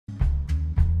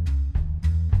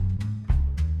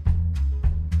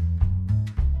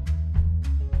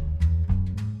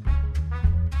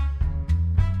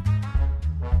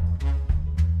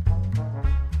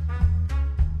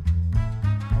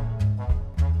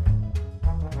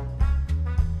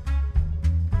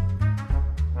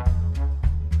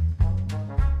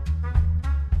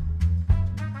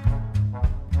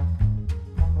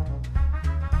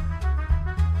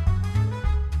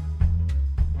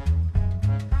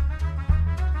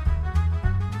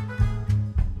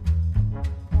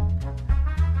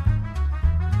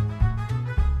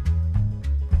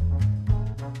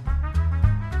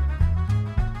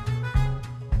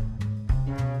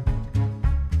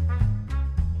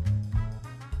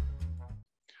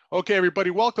Okay,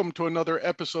 everybody, welcome to another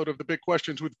episode of the Big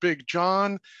Questions with Big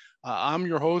John. I'm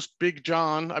your host, Big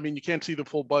John. I mean, you can't see the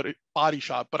full body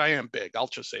shot, but I am big. I'll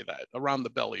just say that, around the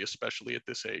belly, especially at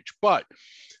this age. But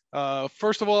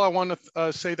first of all, I want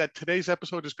to say that today's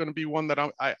episode is going to be one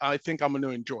that I think I'm going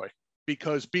to enjoy,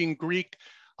 because being Greek,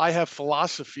 I have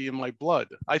philosophy in my blood.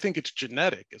 I think it's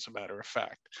genetic, as a matter of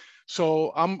fact.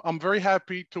 So I'm very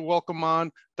happy to welcome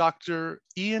on Dr.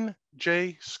 Aeon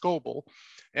J. Skoble.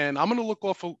 And I'm going to look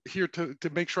off here to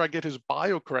make sure I get his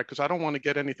bio correct, because I don't want to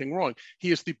get anything wrong.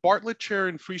 He is the Bartlett Chair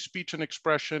in Free Speech and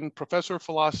Expression, Professor of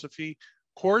Philosophy,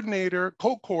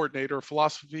 co-coordinator of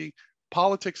Philosophy,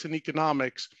 Politics, and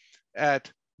Economics at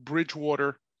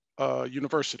Bridgewater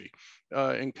University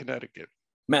in Connecticut.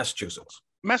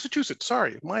 Massachusetts,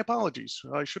 sorry, my apologies.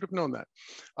 I should have known that.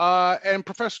 And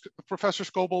Professor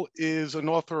Skoble is an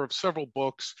author of several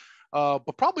books,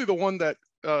 but probably the one that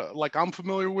I'm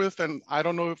familiar with, and I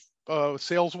don't know if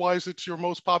sales-wise it's your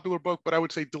most popular book, but I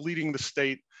would say Deleting the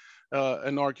State,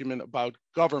 an argument about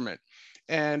government.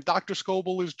 And Dr.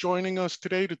 Skoble is joining us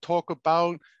today to talk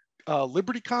about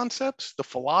liberty concepts, the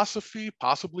philosophy,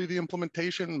 possibly the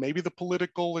implementation, maybe the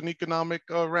political and economic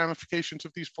ramifications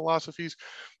of these philosophies.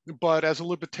 But as a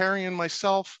libertarian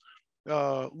myself,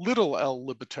 little L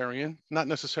libertarian, not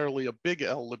necessarily a big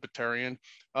L libertarian,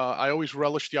 I always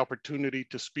relish the opportunity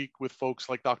to speak with folks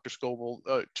like Dr. Skoble,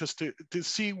 just to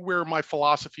see where my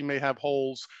philosophy may have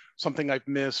holes, something I've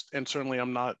missed, and certainly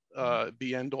I'm not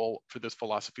the end all for this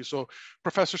philosophy. So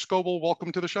Professor Skoble,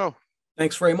 welcome to the show.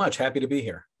 Thanks very much. Happy to be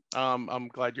here. I'm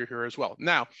glad you're here as well.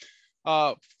 Now,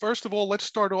 first of all, let's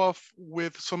start off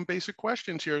with some basic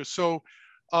questions here. So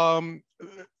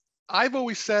I've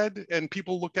always said, and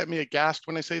people look at me aghast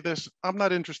when I say this, I'm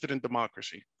not interested in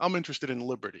democracy. I'm interested in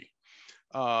liberty,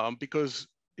 because,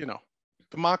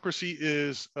 democracy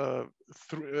is two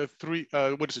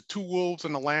wolves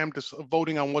and a lamb just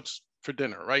voting on what's for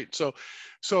dinner, right? So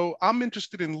I'm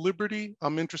interested in liberty.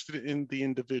 I'm interested in the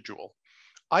individual.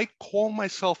 I call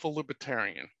myself a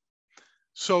libertarian.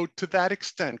 So to that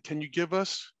extent, can you give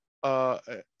us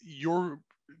your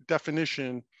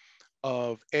definition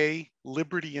of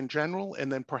liberty in general,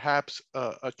 and then perhaps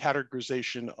a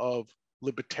categorization of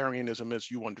libertarianism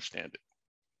as you understand it?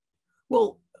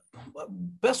 Well,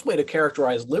 best way to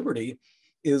characterize liberty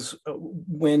is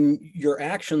when your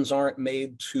actions aren't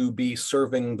made to be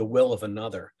serving the will of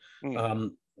another.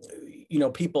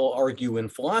 People argue in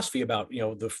philosophy about,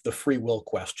 the free will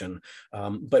question,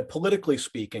 but politically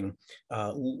speaking,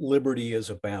 liberty is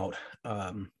about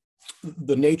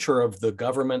the nature of the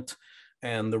government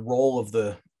and the role of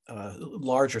the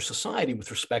larger society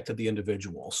with respect to the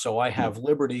individual. So I have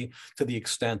liberty to the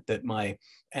extent that my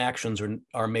actions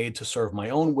are made to serve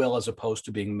my own will, as opposed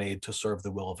to being made to serve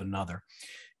the will of another.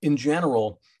 In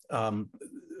general,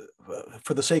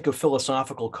 for the sake of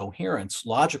philosophical coherence,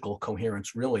 logical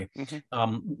coherence, really,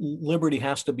 liberty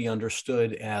has to be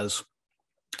understood as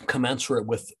commensurate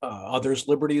with others'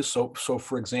 liberties. So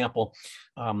for example,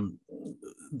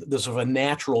 there's a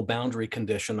natural boundary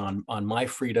condition on my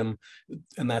freedom,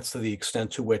 and that's to the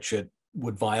extent to which it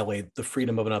would violate the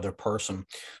freedom of another person.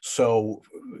 So,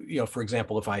 for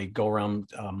example, if I go around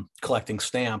collecting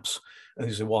stamps, and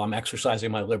you say, well, I'm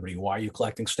exercising my liberty. Why are you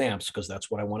collecting stamps? Because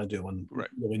that's what I want to do. And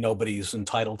really nobody's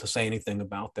entitled to say anything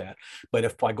about that. But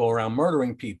if I go around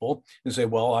murdering people and say,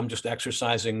 well, I'm just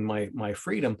exercising my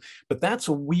freedom. But that's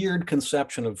a weird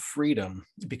conception of freedom,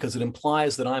 because it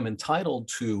implies that I'm entitled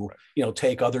to,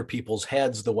 take other people's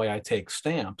heads the way I take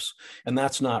stamps. And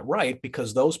that's not right,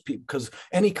 because because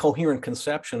any coherent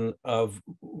conception of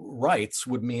rights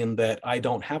would mean that I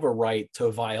don't have a right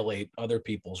to violate other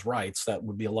people's rights. That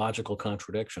would be a logical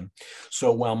contradiction.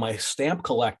 So while my stamp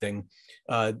collecting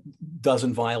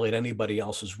doesn't violate anybody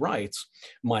else's rights,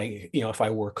 if I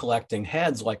were collecting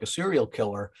heads like a serial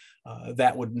killer,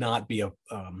 that would not be a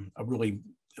really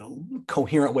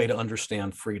coherent way to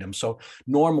understand freedom. So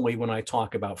normally when I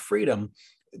talk about freedom,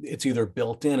 it's either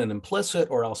built in and implicit,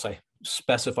 or else I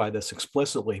specify this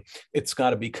explicitly. It's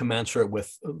got to be commensurate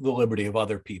with the liberty of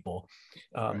other people.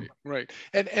 Right.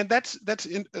 And that's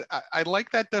I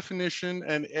like that definition,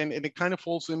 and it kind of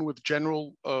falls in with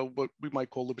general what we might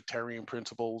call libertarian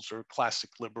principles or classic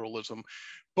liberalism.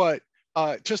 But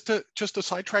just to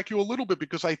sidetrack you a little bit,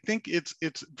 because I think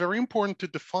it's very important to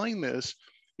define this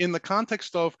in the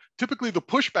context of, typically the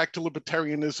pushback to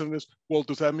libertarianism is, well,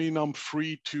 does that mean I'm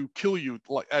free to kill you,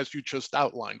 like as you just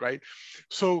outlined, right?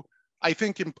 So I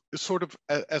think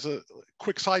as a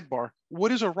quick sidebar,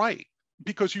 what is a right?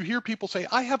 because you hear people say,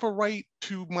 I have a right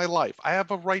to my life. I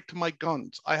have a right to my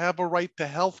guns. I have a right to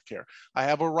health care. I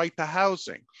have a right to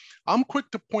housing. I'm quick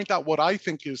to point out what I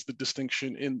think is the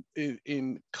distinction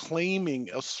in claiming,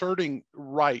 asserting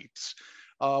rights.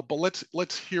 But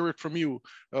let's hear it from you,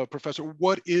 Professor.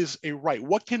 What is a right?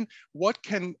 What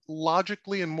can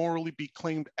logically and morally be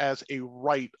claimed as a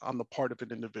right on the part of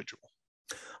an individual?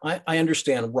 I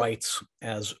understand rights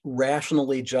as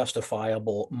rationally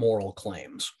justifiable moral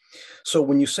claims. So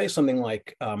when you say something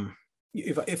like,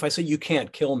 if I say you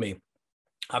can't kill me,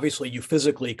 obviously you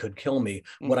physically could kill me.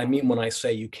 What I mean when I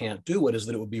say you can't do it is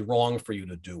that it would be wrong for you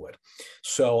to do it.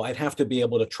 So I'd have to be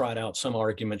able to trot out some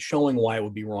argument showing why it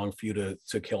would be wrong for you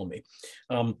to kill me.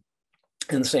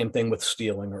 And the same thing with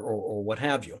stealing or what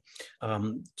have you.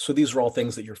 So these are all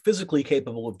things that you're physically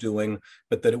capable of doing,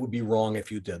 but that it would be wrong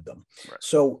if you did them. Right.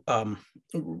 So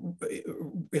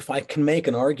if I can make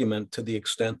an argument to the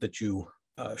extent that you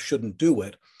shouldn't do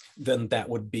it, then that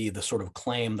would be the sort of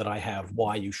claim that I have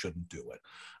why you shouldn't do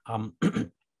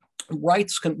it.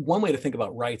 Rights one way to think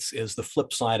about rights is the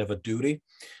flip side of a duty.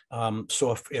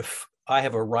 So if I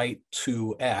have a right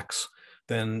to X,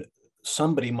 then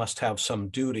somebody must have some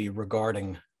duty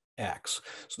regarding X.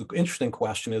 So the interesting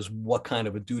question is, what kind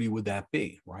of a duty would that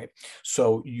be, right?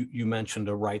 So you mentioned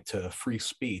a right to free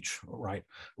speech, right?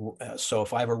 So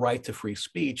if I have a right to free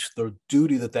speech, the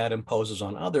duty that imposes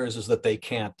on others is that they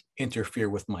can't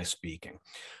interfere with my speaking.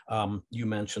 You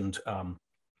mentioned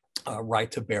a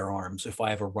right to bear arms. If I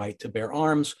have a right to bear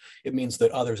arms, it means that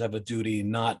others have a duty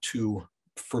not to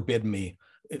forbid me.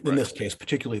 In this case,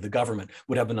 particularly the government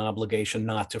would have an obligation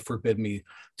not to forbid me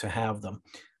to have them.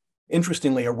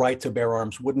 Interestingly, a right to bear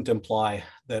arms wouldn't imply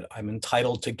that I'm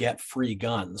entitled to get free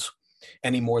guns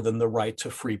any more than the right to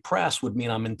free press would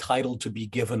mean I'm entitled to be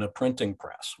given a printing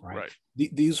press, right?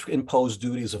 These impose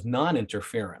duties of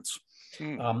non-interference.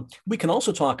 We can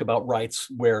also talk about rights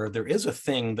where there is a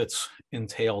thing that's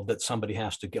entailed that somebody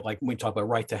has to get, like when we talk about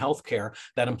right to health care,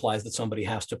 that implies that somebody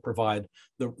has to provide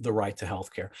the right to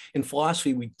health care. In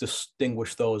philosophy, we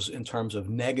distinguish those in terms of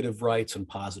negative rights and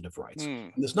positive rights.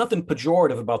 And there's nothing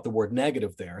pejorative about the word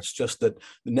negative there. It's just that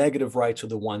the negative rights are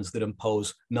the ones that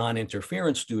impose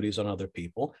non-interference duties on other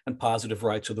people, and positive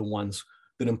rights are the ones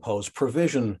that impose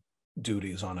provision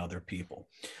duties on other people.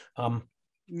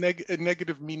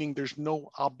 Negative meaning there's no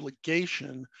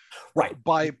obligation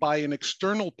by an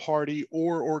external party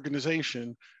or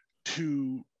organization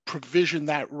to provision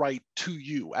that right to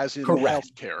you, as in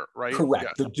healthcare, right?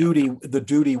 Correct. The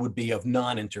duty would be of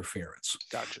non-interference.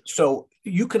 Gotcha. So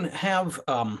you can have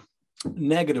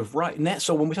negative right.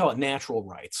 So when we talk about natural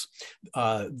rights,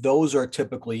 those are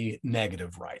typically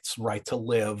negative rights: right to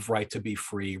live, right to be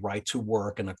free, right to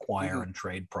work and acquire and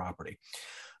trade property.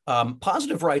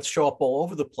 Positive rights show up all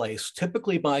over the place,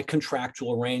 typically by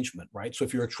contractual arrangement, right? So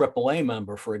if you're a AAA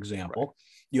member, for example,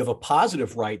 you have a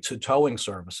positive right to towing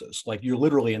services, like you're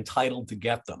literally entitled to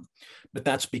get them. But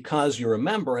that's because you're a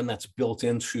member, and that's built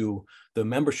into the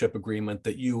membership agreement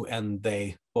that you and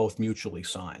they both mutually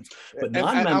signed. But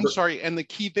non-member— I'm sorry, and the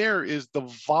key there is the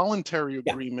voluntary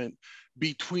agreement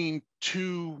between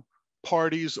two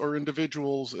parties or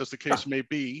individuals, as the case may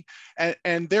be,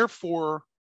 and therefore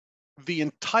the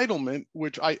entitlement,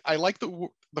 which I like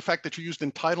the fact that you used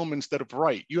entitlement instead of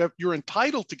right. You're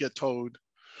entitled to get towed,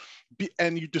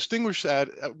 and you distinguish that,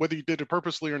 whether you did it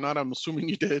purposely or not. I'm assuming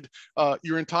you did.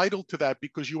 You're entitled to that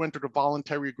because you entered a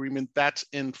voluntary agreement that's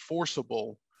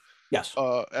enforceable. Yes.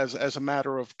 As a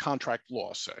matter of contract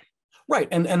law, say. Right,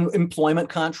 and employment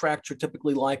contracts are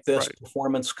typically like this.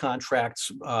 Performance contracts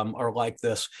are like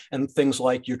this, and things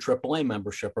like your AAA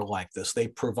membership are like this. They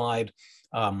provide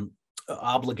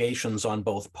obligations on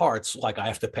both parts, like I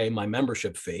have to pay my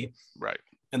membership fee,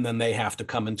 and then they have to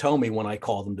come and tow me when I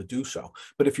call them to do so.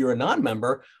 But if you're a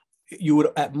non-member, you would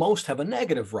at most have a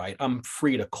negative right. I'm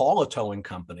free to call a towing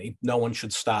company. No one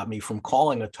should stop me from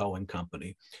calling a towing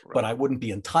company, but I wouldn't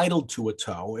be entitled to a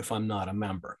tow if I'm not a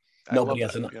member. Nobody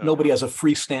has a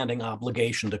freestanding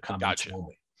obligation to come and tow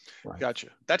me. Gotcha.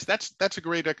 That's a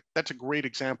great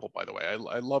example, by the way.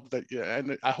 I love that. Yeah,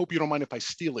 and I hope you don't mind if I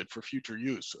steal it for future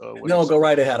use. No, go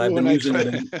right ahead. I've been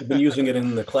using it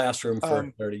in the classroom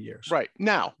for 30 years. Right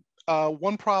now,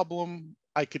 one problem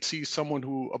I could see someone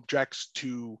who objects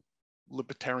to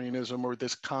libertarianism or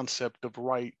this concept of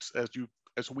rights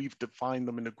as we've defined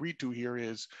them and agreed to here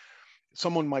is,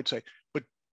 someone might say, but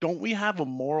don't we have a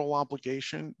moral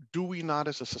obligation? Do we not,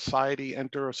 as a society,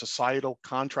 enter a societal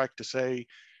contract to say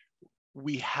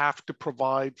we have to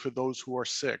provide for those who are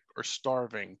sick or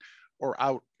starving or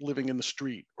out living in the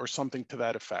street or something to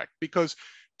that effect? Because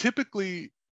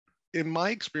typically in my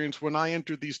experience, when I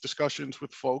enter these discussions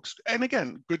with folks, and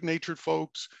again, good-natured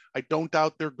folks, I don't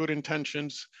doubt their good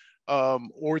intentions,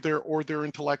 or their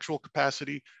intellectual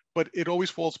capacity, but it always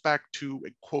falls back to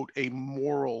a quote, a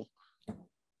moral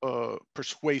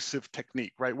persuasive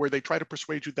technique, right? Where they try to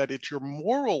persuade you that it's your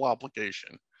moral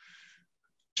obligation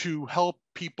to help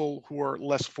people who are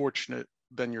less fortunate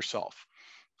than yourself.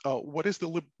 What is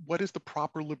the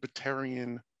proper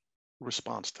libertarian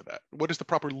response to that? What is the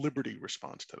proper liberty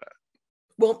response to that?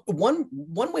 Well, one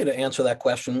way to answer that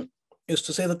question is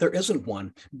to say that there isn't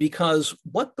one, because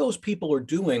what those people are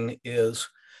doing is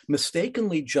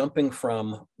mistakenly jumping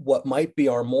from what might be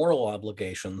our moral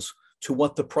obligations to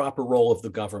what the proper role of the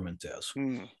government is.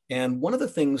 And one of the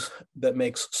things that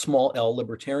makes small L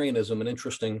libertarianism an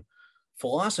interesting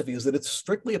philosophy is that it's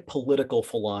strictly a political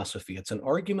philosophy. It's an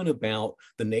argument about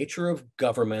the nature of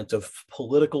government, of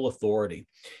political authority.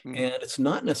 And it's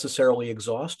not necessarily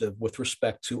exhaustive with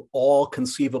respect to all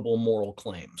conceivable moral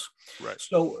claims. Right.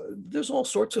 So there's all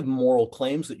sorts of moral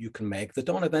claims that you can make that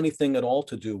don't have anything at all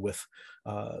to do with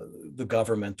the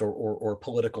government or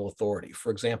political authority.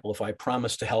 For example, if I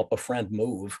promise to help a friend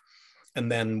move,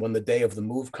 and then when the day of the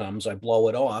move comes, I blow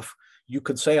it off, you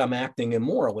could say I'm acting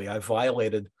immorally. I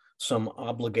violated some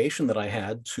obligation that I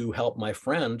had to help my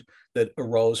friend that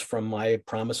arose from my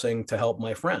promising to help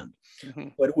my friend.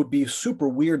 But it would be super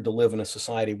weird to live in a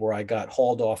society where I got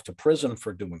hauled off to prison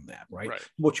for doing that, right?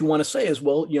 What you want to say is,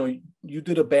 well, you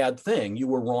did a bad thing. You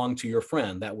were wrong to your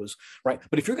friend. That was right.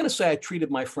 But if you're going to say I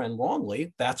treated my friend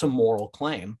wrongly, that's a moral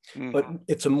claim. But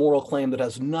it's a moral claim that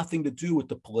has nothing to do with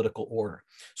the political order.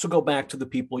 So go back to the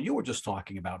people you were just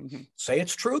talking about. Say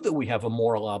it's true that we have a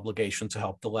moral obligation to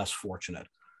help the less fortunate.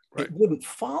 It wouldn't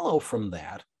follow from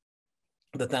that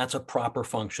that's a proper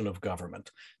function of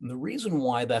government. And the reason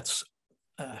why that's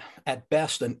at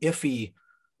best an iffy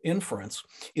inference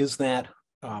is that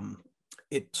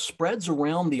it spreads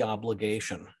around the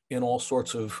obligation in all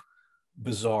sorts of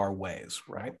bizarre ways,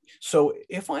 right? So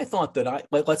if I thought that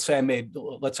let's say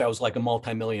I was like a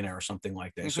multimillionaire or something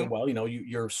like that. So, well,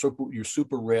 you're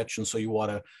super rich, and so you ought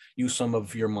to use some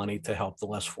of your money to help the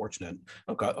less fortunate.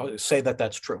 Okay, I'll say that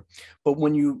that's true. But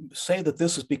when you say that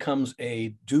this becomes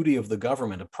a duty of the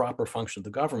government, a proper function of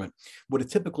the government, what it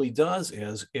typically does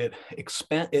is it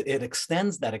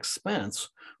extends that expense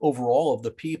over all of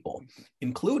the people,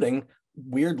 including,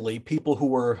 weirdly, people who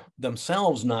were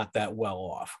themselves not that well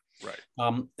off. Right.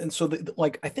 And so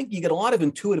I think you get a lot of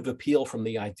intuitive appeal from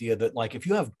the idea that, like, if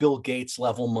you have Bill Gates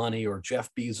level money or Jeff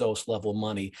Bezos level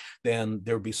money, then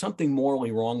there'd be something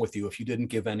morally wrong with you if you didn't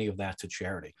give any of that to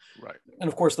charity. Right. And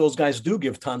of course, those guys do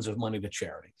give tons of money to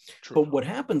charity. True. But what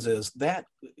happens is that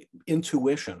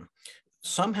intuition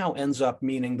somehow ends up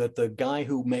meaning that the guy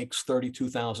who makes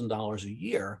 $32,000 a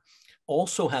year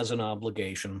also has an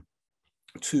obligation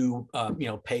to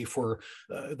pay for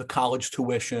the college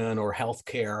tuition or health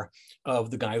care of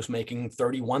the guy who's making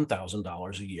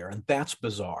 $31,000 a year. And that's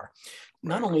bizarre.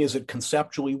 Not only is it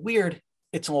conceptually weird,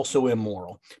 it's also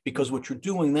immoral, because what you're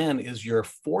doing then is you're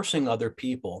forcing other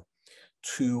people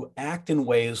to act in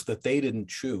ways that they didn't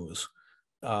choose,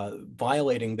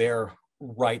 violating their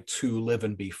right to live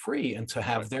and be free and to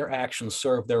have their actions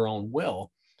serve their own will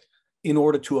in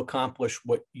order to accomplish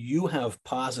what you have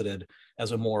posited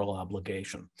as a moral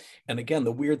obligation. And again,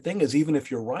 the weird thing is, even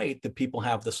if you're right that people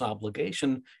have this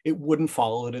obligation, it wouldn't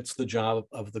follow that it's the job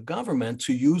of the government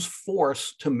to use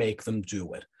force to make them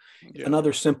do it. Yeah.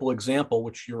 Another simple example,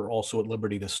 which you're also at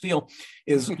liberty to steal,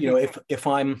 is if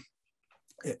I'm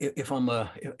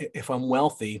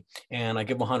wealthy and I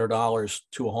give $100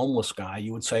 to a homeless guy,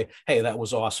 you would say, hey, that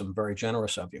was awesome, very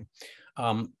generous of you.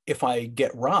 If I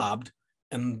get robbed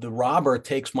and the robber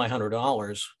takes my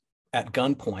 $100 at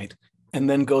gunpoint and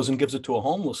then goes and gives it to a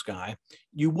homeless guy,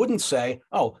 you wouldn't say,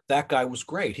 oh, that guy was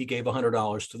great, he gave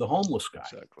 $100 to the homeless guy.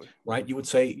 Exactly. Right? You would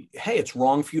say, hey, it's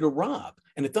wrong for you to rob.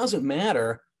 And it doesn't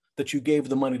matter that you gave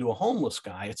the money to a homeless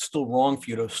guy. It's still wrong for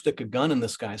you to stick a gun in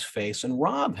this guy's face and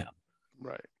rob him.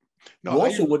 Right. No, you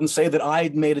also wouldn't say that I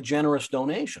had made a generous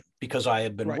donation because I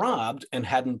had been robbed and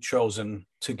hadn't chosen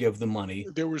to give the money.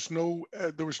 There was no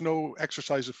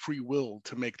exercise of free will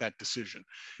to make that decision.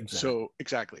 Exactly. So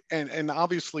exactly, and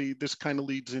obviously this kind of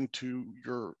leads into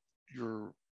your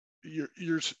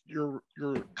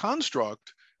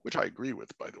construct, which I agree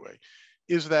with, by the way,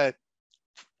 is that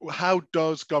how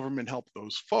does government help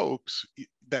those folks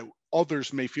that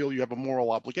others may feel you have a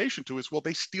moral obligation to? Is, well,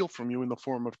 they steal from you in the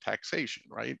form of taxation,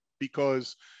 right?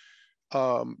 Because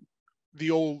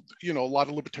the old, a lot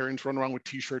of libertarians run around with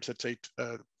T-shirts that say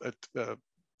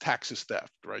tax is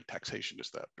theft, right? Taxation is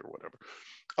theft or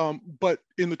whatever. But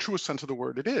in the truest sense of the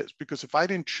word, it is, because if I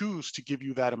didn't choose to give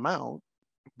you that amount,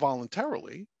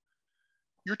 voluntarily,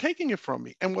 you're taking it from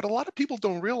me. And what a lot of people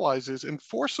don't realize is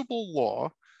enforceable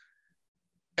law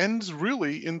ends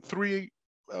really in three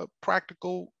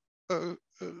practical,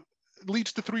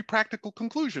 leads to three practical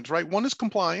conclusions, right? One is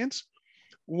compliance.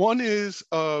 One is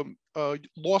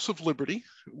loss of liberty,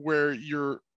 where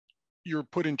you're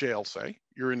put in jail, say,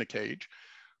 you're in a cage.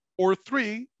 Or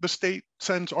three, the state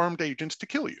sends armed agents to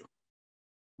kill you,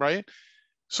 right?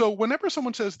 So whenever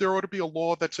someone says there ought to be a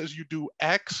law that says you do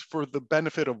X for the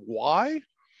benefit of Y,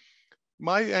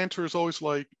 my answer is always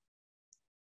like,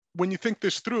 when you think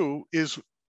this through, is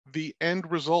the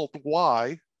end result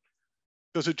Y,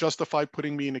 does it justify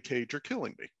putting me in a cage or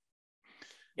killing me?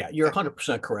 Yeah, you're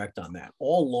 100% correct on that.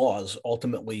 All laws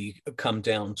ultimately come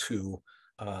down to,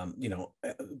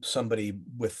 somebody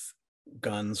with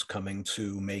guns coming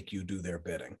to make you do their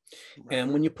bidding. Right.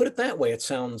 And when you put it that way, it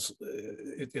sounds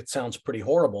pretty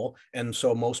horrible. And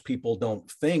so most people don't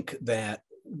think that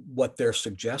what they're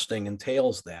suggesting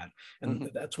entails that. And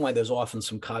that's why there's often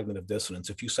some cognitive dissonance.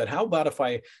 If you said, how about if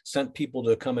I sent people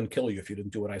to come and kill you if you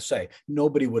didn't do what I say?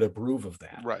 Nobody would approve of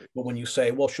that. Right. But when you say,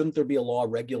 well, shouldn't there be a law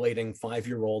regulating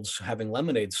 5-year-olds having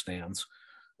lemonade stands?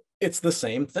 It's the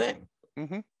same thing.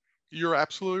 You're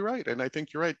absolutely right. And I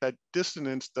think you're right. That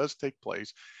dissonance does take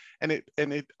place. And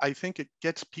I think it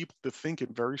gets people to think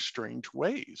in very strange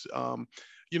ways.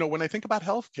 When I think about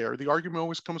healthcare, the argument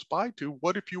always comes by to,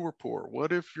 what if you were poor?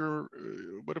 What if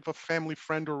a family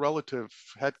friend or relative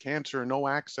had cancer, no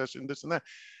access, and this and that?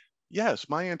 Yes,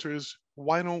 my answer is,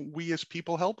 why don't we as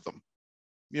people help them?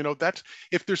 That's,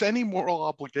 if there's any moral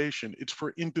obligation, it's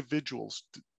for individuals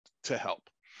to help.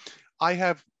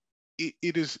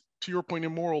 It is, to your point,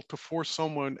 immoral to force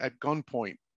someone at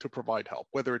gunpoint to provide help,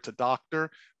 whether it's a doctor,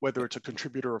 whether it's a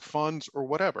contributor of funds or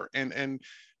whatever. And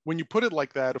when you put it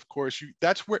like that, of course,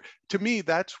 that's where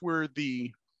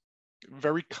the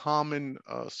very common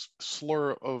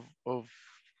slur of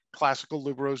classical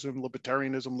liberalism,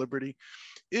 libertarianism, liberty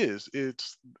is.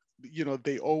 It's,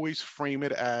 they always frame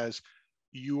it as,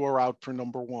 you are out for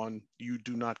number one, you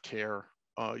do not care,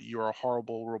 you're a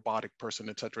horrible robotic person,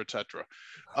 et cetera, et cetera.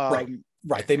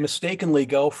 Right. They mistakenly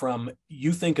go from,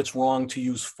 you think it's wrong to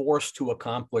use force to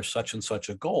accomplish such and such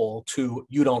a goal, to,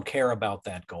 you don't care about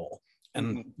that goal.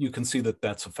 And you can see that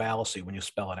that's a fallacy when you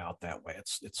spell it out that way.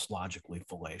 It's logically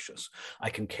fallacious. I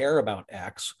can care about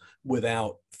X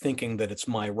without thinking that it's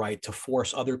my right to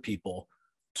force other people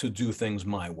to do things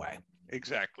my way.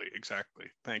 Exactly.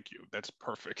 Thank you. That's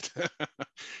perfect.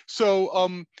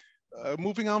 So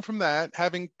moving on from that,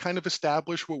 having kind of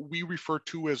established what we refer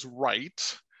to as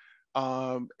rights,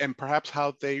 and perhaps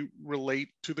how they relate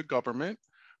to the government,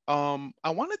 I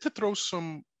wanted to throw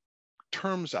some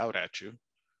terms out at you.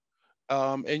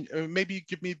 And maybe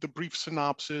give me the brief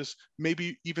synopsis,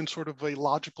 maybe even sort of a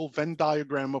logical Venn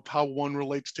diagram of how one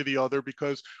relates to the other,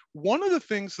 because one of the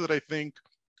things that I think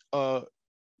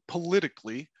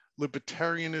politically,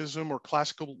 libertarianism or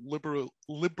classical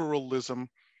liberalism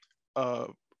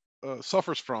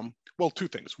suffers from, well, two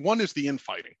things. One is the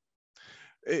infighting.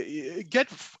 Get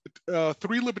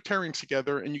three libertarians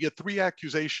together and you get three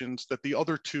accusations that the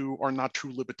other two are not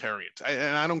true libertarians.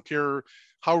 And I don't care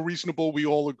how reasonable we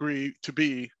all agree to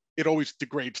be, it always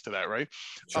degrades to that, right?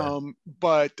 Sure.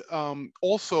 But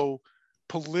also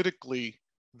politically,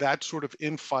 that sort of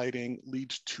infighting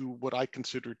leads to what I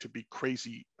consider to be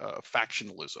crazy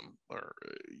factionalism, or,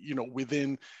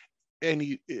 within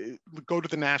any, go to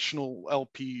the national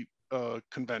LP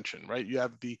convention, right? You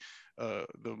have the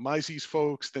Mises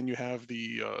folks, then you have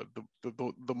the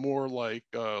more like,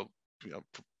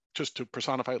 just to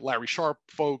personify it, Larry Sharp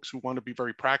folks who want to be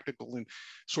very practical and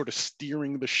sort of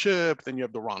steering the ship. Then you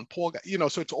have the Ron Paul guy,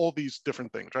 so it's all these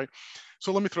different things, right?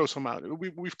 So let me throw some out.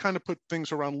 We've kind of put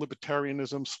things around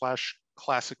libertarianism /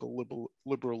 classical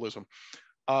liberalism.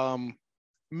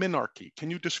 Minarchy. Can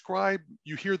you describe,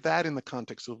 you hear that in the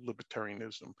context of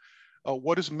libertarianism.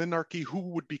 What is minarchy? Who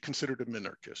would be considered a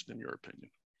minarchist in your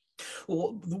opinion?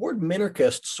 Well, the word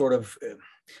minarchist, sort of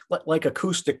like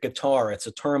acoustic guitar, it's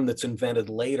a term that's invented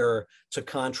later to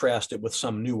contrast it with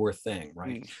some newer thing,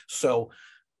 right? So,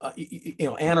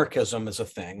 anarchism is a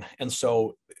thing. And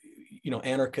so,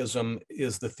 anarchism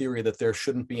is the theory that there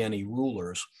shouldn't be any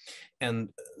rulers. And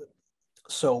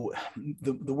so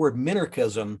the word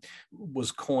minarchism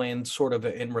was coined sort of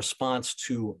in response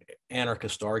to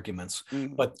anarchist arguments,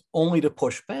 but only to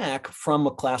push back from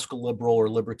a classical liberal or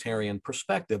libertarian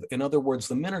perspective. In other words,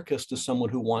 the minarchist is someone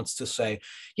who wants to say,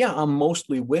 yeah, I'm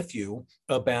mostly with you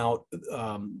about,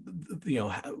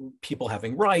 people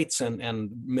having rights and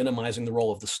minimizing the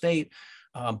role of the state,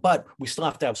 but we still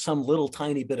have to have some little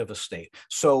tiny bit of a state.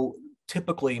 So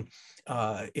typically,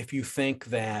 if you think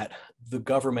that the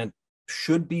government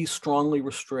should be strongly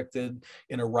restricted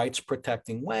in a rights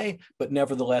protecting way, but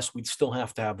nevertheless, we'd still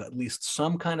have to have at least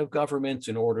some kind of government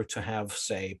in order to have,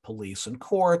 say, police and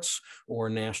courts or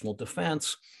national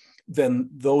defense, then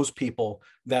those people,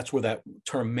 that's where that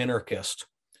term minarchist,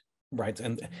 right?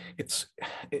 And it's,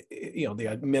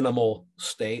 the minimal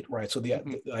state, right? So the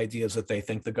idea is that they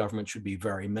think the government should be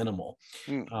very minimal.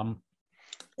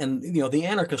 And, the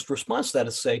anarchist response to that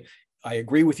is say, I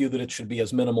agree with you that it should be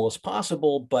as minimal as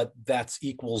possible, but that's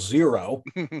equals zero,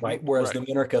 right? Whereas the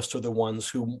minarchists are the ones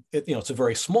who, it's a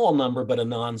very small number, but a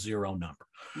non-zero number.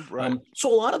 Right.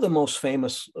 So a lot of the most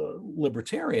famous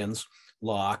libertarians,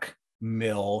 Locke,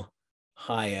 Mill,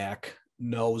 Hayek,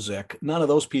 Nozick, none of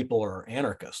those people are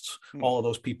anarchists. All of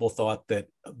those people thought that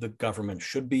the government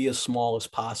should be as small as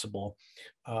possible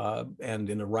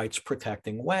and in a rights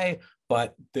protecting way,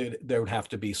 but there would have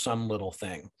to be some little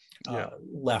thing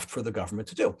left for the government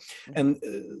to do. And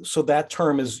so that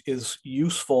term is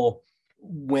useful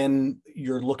when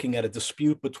you're looking at a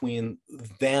dispute between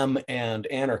them and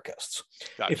anarchists.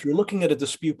 Gotcha. If you're looking at a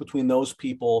dispute between those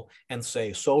people and,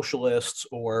 say, socialists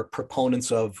or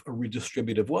proponents of a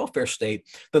redistributive welfare state,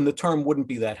 then the term wouldn't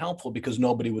be that helpful because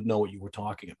nobody would know what you were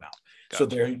talking about. Gotcha. So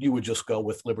there you would just go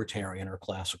with libertarian or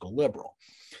classical liberal.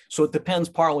 So it depends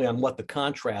partly on what the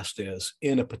contrast is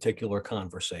in a particular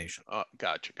conversation.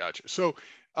 Gotcha.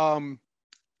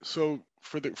 So,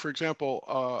 for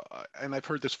example, and I've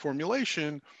heard this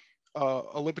formulation,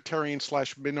 a libertarian /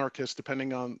 minarchist,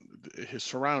 depending on his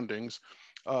surroundings.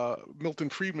 Milton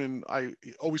Friedman, I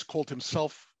always called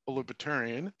himself a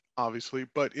libertarian, obviously,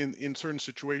 but in certain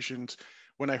situations,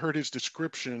 when I heard his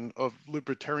description of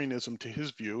libertarianism to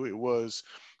his view, it was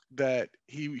that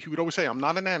he would always say, I'm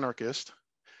not an anarchist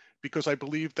because I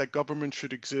believe that government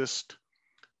should exist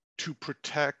to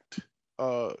protect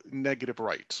negative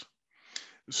rights.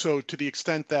 So to the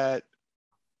extent that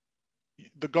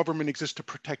the government exists to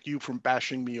protect you from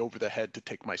bashing me over the head to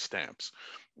take my stamps,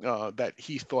 that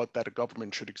he thought that a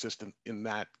government should exist in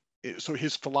that. So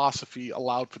his philosophy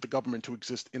allowed for the government to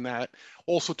exist in that,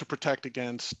 also to protect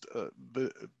against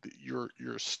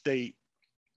your state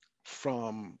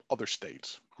from other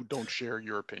states who don't share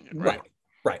your opinion, right?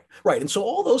 Right. And so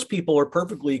all those people are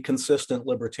perfectly consistent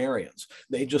libertarians.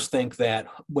 They just think that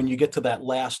when you get to that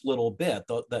last little bit,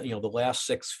 the last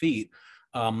 6 feet,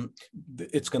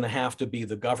 it's going to have to be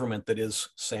the government that is,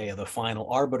 say, the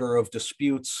final arbiter of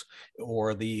disputes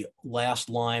or the last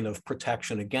line of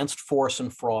protection against force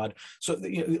and fraud. So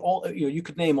you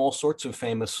could name all sorts of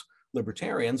famous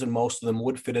libertarians, and most of them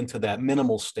would fit into that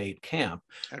minimal state camp.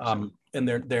 And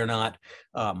they're not.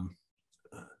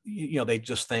 They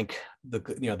just think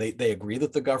they agree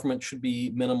that the government should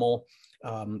be minimal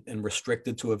and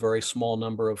restricted to a very small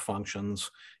number of functions,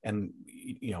 and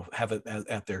have it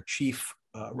at their chief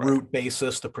root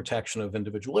basis the protection of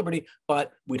individual liberty.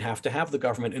 But we'd have to have the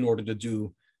government in order to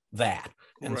do that,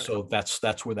 and so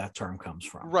that's where that term comes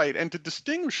from. Right, and to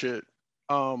distinguish it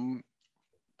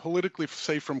politically,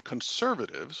 say, from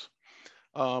conservatives.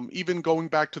 Even going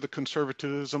back to the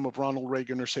conservatism of Ronald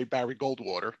Reagan or, say, Barry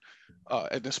Goldwater,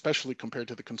 and especially compared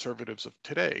to the conservatives of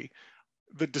today,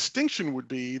 the distinction would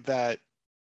be that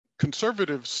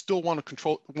conservatives still want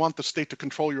the state to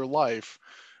control your life,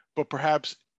 but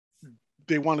perhaps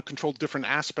they want to control different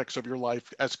aspects of your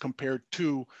life as compared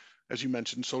to, as you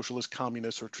mentioned, socialist,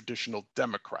 communists, or traditional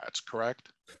Democrats,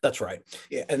 correct? That's right.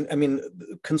 Yeah, and I mean,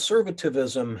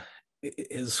 conservatism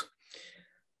is...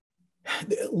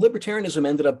 Libertarianism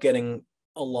ended up getting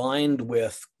aligned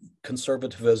with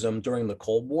conservatism during the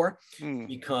Cold War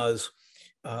because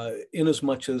in as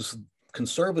much as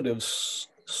conservatives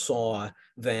saw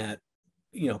that,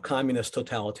 communist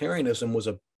totalitarianism was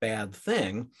a bad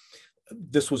thing,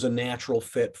 this was a natural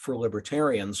fit for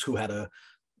libertarians who had a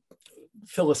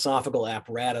philosophical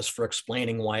apparatus for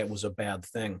explaining why it was a bad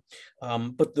thing.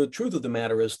 But the truth of the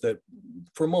matter is that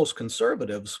for most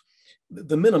conservatives,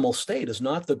 the minimal state is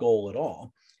not the goal at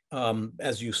all.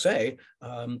 As you say,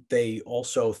 they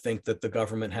also think that the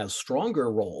government has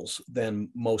stronger roles than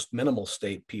most minimal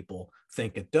state people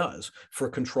think it does for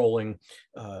controlling,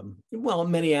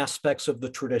 many aspects of the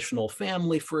traditional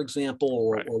family, for example,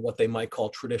 or what they might call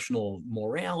traditional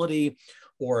morality,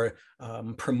 or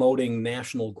promoting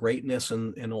national greatness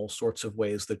in all sorts of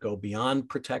ways that go beyond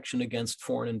protection against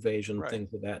foreign invasion,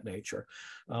 things of that nature.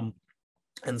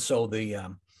 And so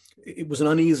it was an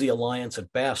uneasy alliance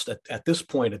at best. At this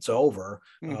point, it's over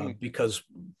because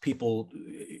people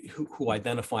who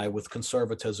identify with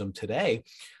conservatism today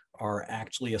are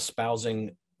actually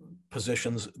espousing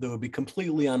positions that would be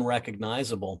completely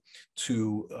unrecognizable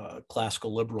to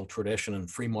classical liberal tradition and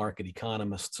free market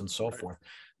economists and so forth.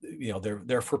 You know,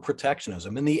 they're for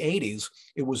protectionism. In the 80s,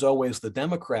 it was always the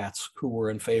Democrats who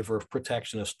were in favor of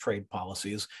protectionist trade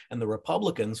policies, and the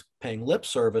Republicans paying lip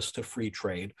service to free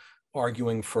trade,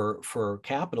 arguing for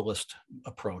capitalist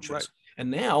approaches. Right. And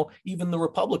now even the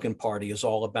Republican Party is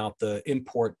all about the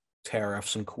import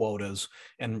tariffs and quotas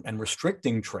and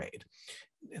restricting trade.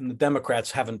 And the Democrats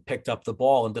haven't picked up the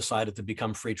ball and decided to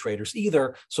become free traders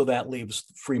either. So that leaves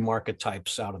free market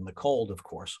types out in the cold, of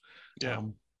course. Yeah.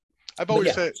 I've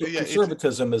always said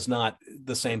conservatism is not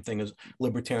the same thing as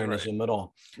libertarianism at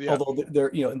all. Yeah. Although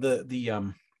there, you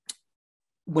know,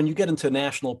 when you get into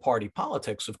national party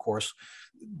politics, of course,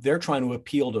 they're trying to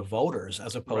appeal to voters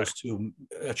as opposed to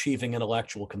achieving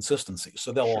intellectual consistency.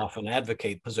 So they'll often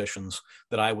advocate positions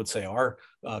that I would say are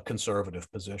conservative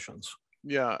positions.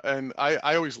 Yeah, and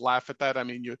I always laugh at that. I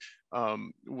mean,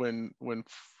 when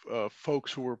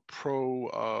folks who were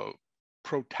pro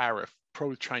tariff,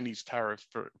 pro Chinese tariffs,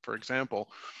 for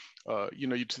example, you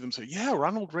know, you'd see them say, "Yeah,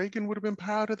 Ronald Reagan would have been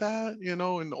proud of that," you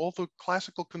know, and all the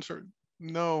classical concern.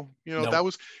 No, you know, that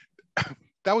was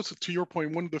to your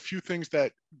point, one of the few things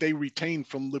that they retained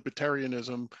from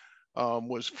libertarianism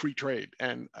was free trade,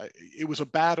 and it was a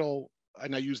battle,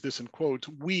 and I use this in quotes.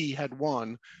 We had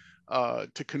won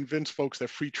to convince folks that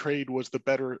free trade was the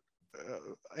better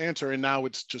answer, and now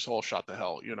it's just all shot to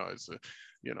hell. You know, it's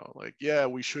you know, like, yeah,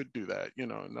 we should do that. You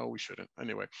know, no, we shouldn't.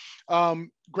 Anyway,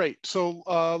 great. So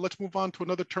let's move on to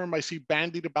another term I see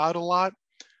bandied about a lot,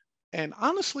 and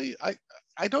honestly,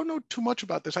 I don't know too much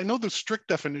about this. I know the strict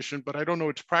definition, but I don't know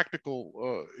its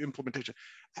practical implementation.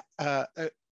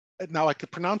 Now I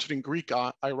could pronounce it in Greek,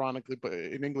 ironically, but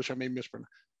in English I may mispronounce.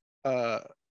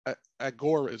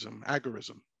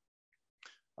 Agorism.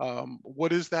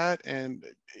 What is that, and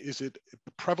is it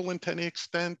prevalent to any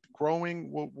extent, growing?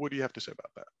 What do you have to say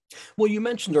about that? Well, you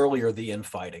mentioned earlier the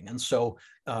infighting, and so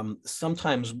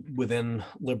sometimes within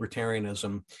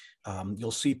libertarianism,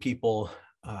 you'll see people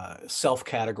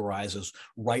self-categorize as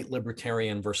right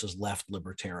libertarian versus left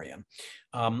libertarian.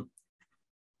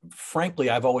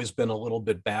 Frankly, I've always been a little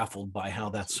bit baffled by how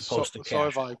that's supposed to cash. So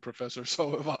have I, Professor.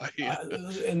 So have I.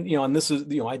 And you know, and this is,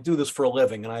 you know, I do this for a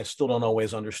living, and I still don't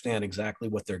always understand exactly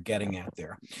what they're getting at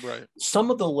there. Right. Some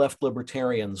of the left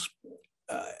libertarians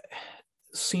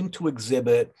seem to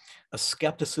exhibit a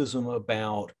skepticism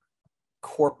about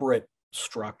corporate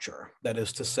structure. That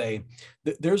is to say,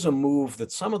 there's a move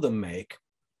that some of them make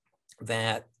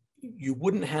that you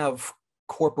wouldn't have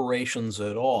corporations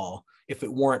at all if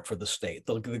it weren't for the state.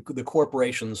 The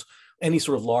corporations, any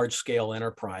sort of large scale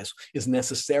enterprise, is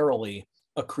necessarily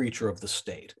a creature of the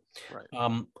state. Right.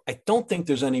 I don't think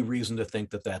there's any reason to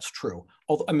think that that's true.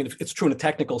 Although, I mean, it's true in a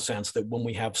technical sense that when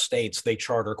we have states, they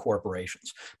charter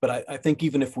corporations. But I think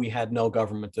even if we had no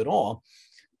government at all,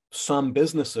 some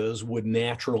businesses would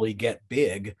naturally get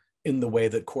big in the way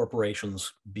that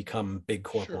corporations become big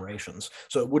corporations. Sure.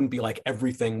 So it wouldn't be like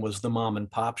everything was the mom and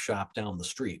pop shop down the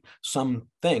street. Some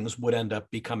things would end up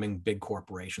becoming big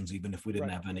corporations, even if we didn't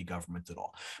have any government at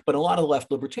all. But a lot of left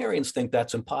libertarians think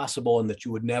that's impossible and that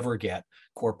you would never get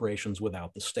corporations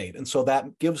without the state. And so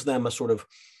that gives them a sort of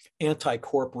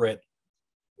anti-corporate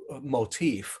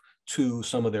motif to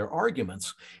some of their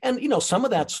arguments. And, you know, some of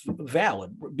that's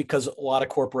valid because a lot of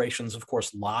corporations, of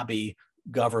course, lobby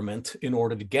government in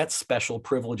order to get special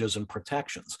privileges and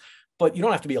protections. But you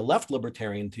don't have to be a left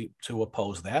libertarian to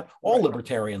oppose that. All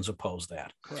libertarians oppose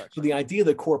that. Correct. So the idea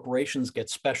that corporations get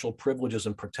special privileges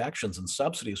and protections and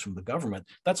subsidies from the government,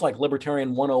 that's like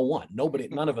libertarian 101.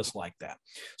 None of us like that.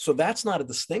 So that's not a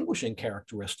distinguishing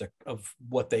characteristic of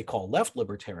what they call left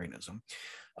libertarianism.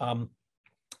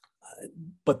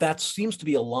 But that seems to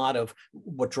be a lot of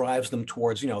what drives them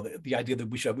towards, you know, the idea that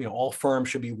we should, you know, all firms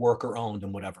should be worker owned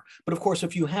and whatever. But of course,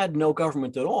 if you had no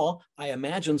government at all, I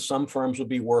imagine some firms would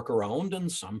be worker owned and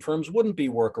some firms wouldn't be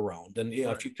worker owned. And you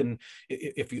know,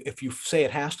 if you say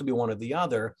it has to be one or the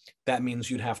other, that means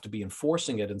you'd have to be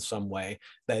enforcing it in some way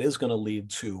that is going to lead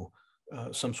to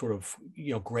some sort of,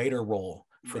 you know, greater role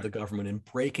for the government in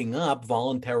breaking up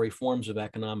voluntary forms of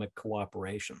economic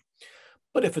cooperation.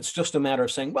 But if it's just a matter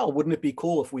of saying, well, wouldn't it be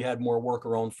cool if we had more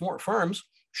worker-owned firms?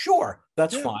 Sure,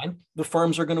 that's fine. The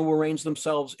firms are going to arrange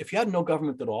themselves. If you had no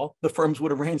government at all, the firms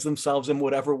would arrange themselves in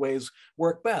whatever ways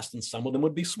work best. And some of them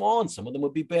would be small and some of them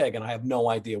would be big. And I have no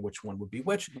idea which one would be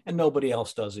which, and nobody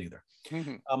else does either.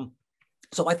 Mm-hmm.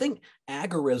 So I think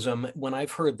agorism, when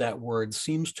I've heard that word,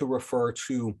 seems to refer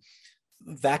to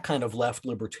that kind of left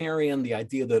libertarian, the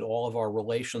idea that all of our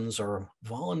relations are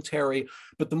voluntary.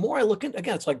 But the more I look at,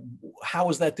 again, it's like, how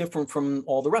is that different from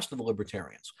all the rest of the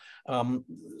libertarians?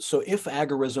 So if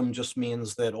agorism just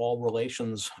means that all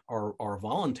relations are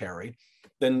voluntary,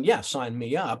 then yeah, sign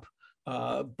me up.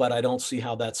 But I don't see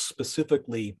how that's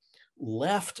specifically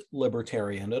left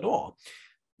libertarian at all.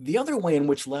 The other way in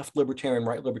which left libertarian,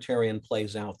 right libertarian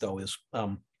plays out, though, is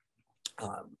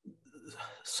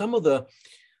some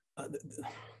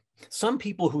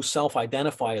people who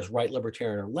self-identify as right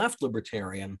libertarian or left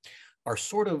libertarian are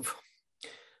sort of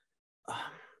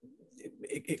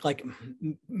like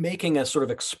making a sort of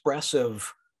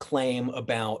expressive claim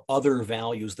about other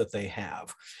values that they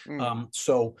have.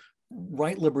 So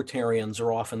right libertarians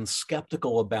are often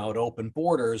skeptical about open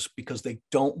borders because they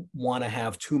don't want to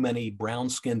have too many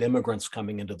brown-skinned immigrants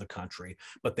coming into the country,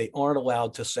 but they aren't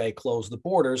allowed to say close the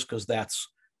borders because that's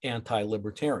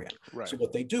anti-libertarian. Right. So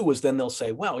what they do is then they'll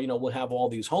say, well, we'll have all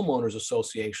these homeowners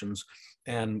associations,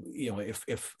 and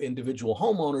if individual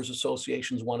homeowners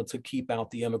associations wanted to keep out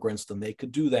the immigrants, then they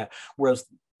could do that. Whereas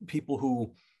people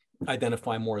who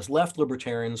identify more as left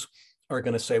libertarians are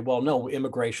going to say, well, no,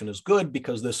 immigration is good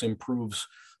because this improves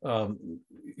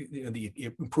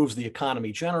it improves the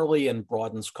economy generally and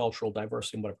broadens cultural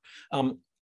diversity and whatever.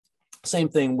 Same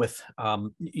thing with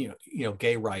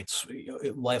gay rights.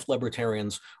 Left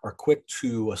libertarians are quick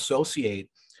to associate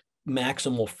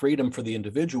maximal freedom for the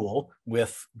individual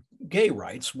with gay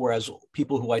rights, whereas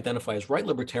people who identify as right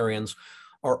libertarians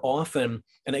are often,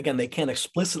 and again, they can't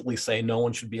explicitly say no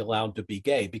one should be allowed to be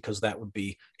gay because that would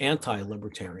be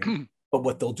anti-libertarian. But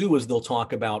what they'll do is they'll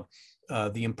talk about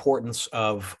the importance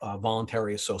of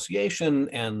voluntary association,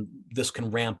 and this can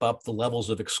ramp up the levels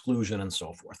of exclusion and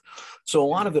so forth. So a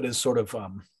lot of it is sort of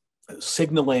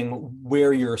signaling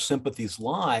where your sympathies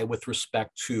lie with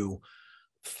respect to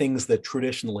things that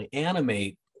traditionally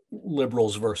animate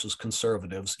liberals versus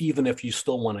conservatives, even if you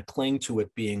still want to cling to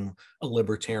it being a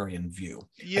libertarian view.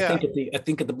 Yeah. I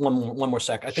think at the one more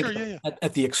sec. I think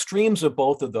at the extremes of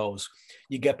both of those,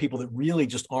 you get people that really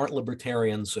just aren't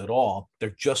libertarians at all.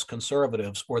 They're just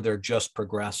conservatives or they're just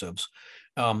progressives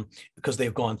because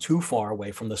they've gone too far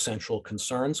away from the central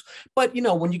concerns. But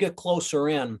when you get closer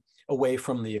in, away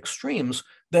from the extremes,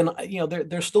 then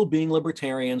they're still being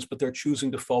libertarians, but they're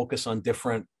choosing to focus on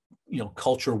different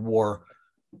culture war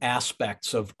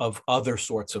aspects of other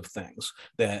sorts of things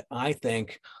that I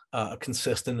think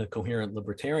consistent and coherent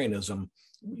libertarianism,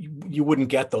 you wouldn't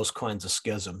get those kinds of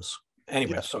schisms.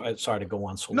 Anyway, yeah. So sorry to go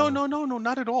on so long. No,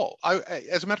 not at all. I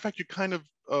as a matter of fact, you kind of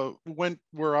went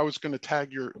where I was going to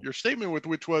tag your statement with,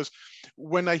 which was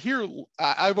when I hear,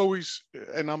 I've always,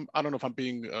 and I don't know if I'm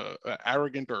being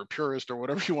arrogant or a purist or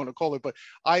whatever you want to call it, but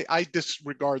I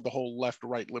disregard the whole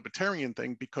left-right libertarian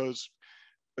thing because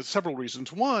several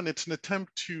reasons. One, it's an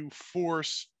attempt to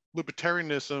force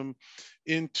libertarianism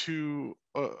into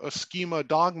a schema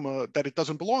dogma that it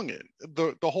doesn't belong in.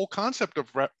 The whole concept of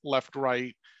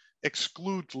left-right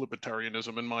excludes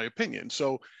libertarianism, in my opinion.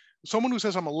 So someone who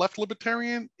says I'm a left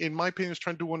libertarian, in my opinion, is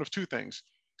trying to do one of two things.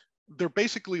 They're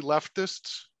basically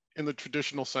leftists in the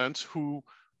traditional sense who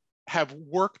have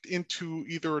worked into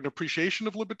either an appreciation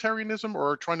of libertarianism or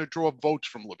are trying to draw votes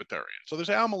from libertarians. So they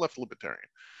say, I'm a left libertarian.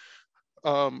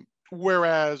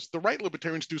 Whereas the right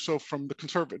libertarians do so from the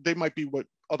conservative, they might be what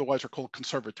otherwise are called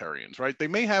conservatarians, right? They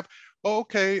may have,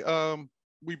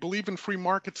 we believe in free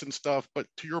markets and stuff, but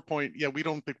to your point, yeah, we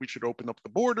don't think we should open up the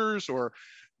borders, or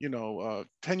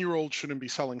 10-year-olds shouldn't be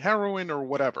selling heroin or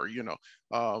whatever,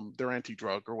 they're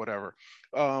anti-drug or whatever.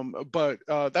 But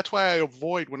that's why I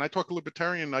avoid, when I talk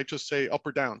libertarian, I just say up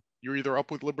or down. You're either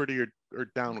up with liberty or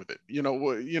down with it.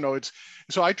 It's,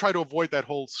 so I try to avoid that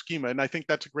whole schema, and I think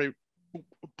that's a great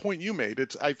point you made.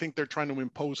 I think they're trying to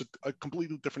impose a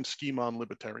completely different schema on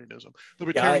libertarianism.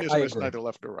 Libertarianism is neither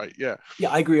left or right. Yeah,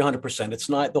 I agree 100%. It's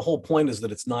not, the whole point is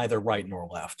that it's neither right nor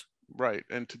left. Right,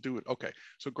 and to do it, okay,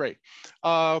 so great.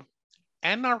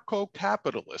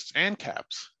 Anarcho-capitalists,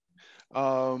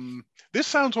 ANCAPs. This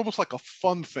sounds almost like a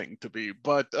fun thing to be,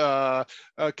 but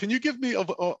can you give me a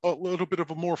little bit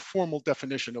of a more formal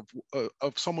definition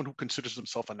of someone who considers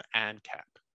himself an ANCAP?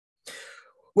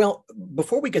 Well,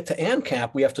 before we get to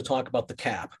ANCAP, we have to talk about the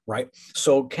cap, right?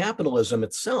 So capitalism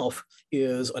itself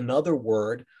is another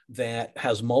word that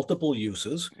has multiple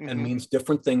uses and means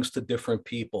different things to different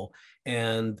people.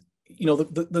 And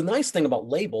the nice thing about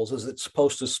labels is it's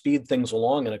supposed to speed things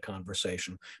along in a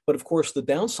conversation. But of course, the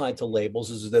downside to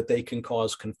labels is that they can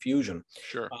cause confusion.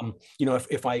 Sure.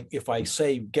 If I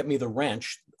say, get me the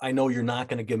wrench, I know you're not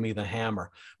going to give me the hammer.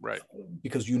 Right.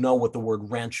 Because you know what the word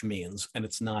wrench means, and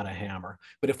it's not a hammer.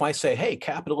 But if I say, hey,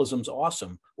 capitalism's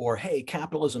awesome, or hey,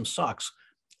 capitalism sucks,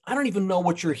 I don't even know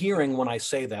what you're hearing when I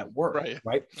say that word,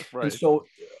 right? And so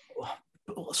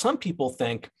some people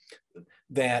think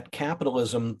that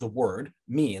capitalism, the word,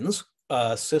 means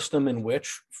a system in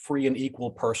which free and equal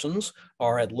persons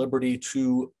are at liberty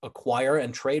to acquire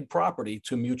and trade property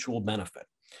to mutual benefit.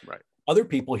 Right. Other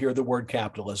people hear the word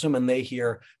capitalism and they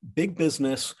hear big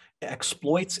business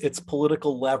exploits its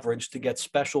political leverage to get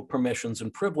special permissions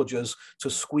and privileges to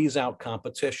squeeze out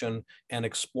competition and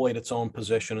exploit its own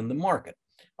position in the market.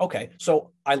 Okay,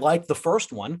 so I like the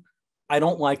first one. I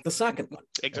don't like the second one.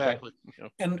 Exactly. Okay?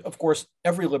 And of course,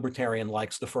 every libertarian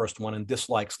likes the first one and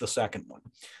dislikes the second one.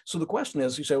 So the question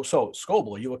is, you say, so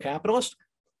Skoble, are you a capitalist?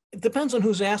 It depends on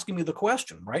who's asking me the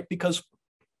question, right? Because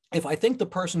if I think the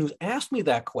person who's asked me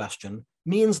that question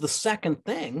means the second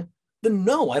thing, then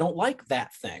no, I don't like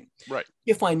that thing. Right.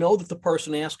 If I know that the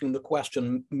person asking the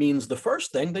question means the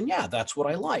first thing, then yeah, that's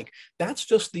what I like. That's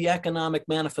just the economic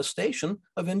manifestation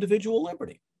of individual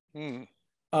liberty.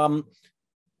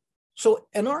 So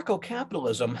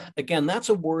anarcho-capitalism, again, that's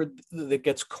a word that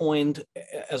gets coined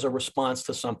as a response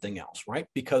to something else, right?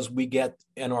 Because we get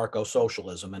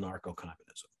anarcho-socialism,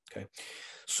 anarcho-communism, okay?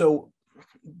 So,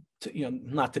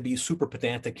 not to be super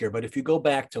pedantic here, but if you go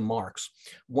back to Marx,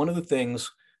 one of the things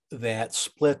that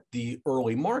split the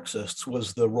early Marxists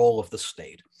was the role of the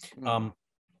state.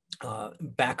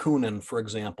 Bakunin, for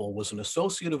example, was an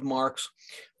associate of Marx,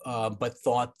 but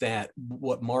thought that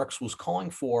what Marx was calling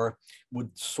for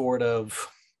would sort of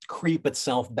creep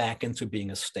itself back into being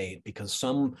a state, because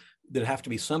there'd have to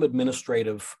be some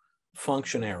administrative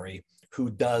functionary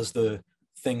who does the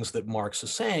things that Marx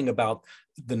is saying about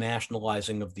the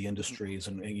nationalizing of the industries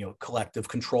and collective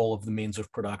control of the means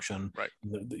of production, right?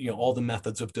 All the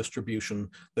methods of distribution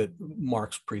that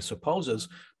Marx presupposes.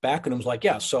 Bakunin was like,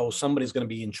 yeah, so somebody's going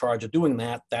to be in charge of doing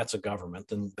that. That's a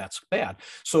government, and that's bad.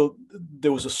 So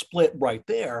there was a split right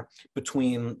there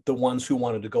between the ones who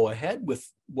wanted to go ahead with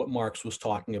what Marx was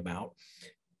talking about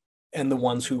and the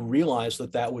ones who realized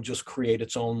that that would just create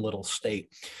its own little state.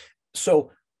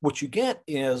 So what you get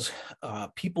is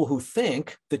people who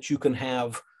think that you can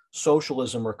have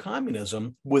socialism or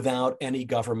communism without any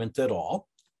government at all.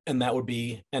 And that would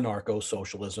be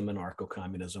anarcho-socialism,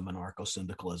 anarcho-communism,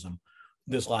 anarcho-syndicalism.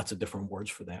 There's lots of different words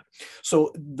for that.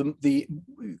 So the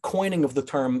coining of the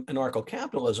term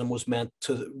anarcho-capitalism was meant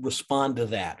to respond to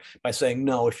that by saying,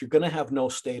 no, if you're going to have no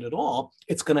state at all,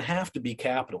 it's going to have to be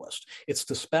capitalist. It's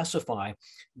to specify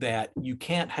that you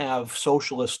can't have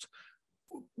socialist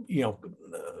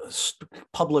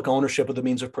public ownership of the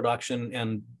means of production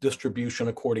and distribution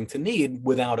according to need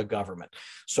without a government.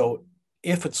 So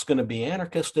if it's going to be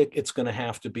anarchistic, it's going to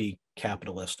have to be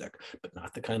capitalistic, but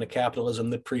not the kind of capitalism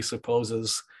that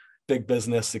presupposes big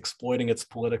business exploiting its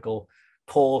political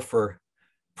pull for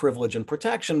privilege and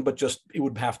protection, but just it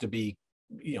would have to be,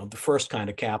 the first kind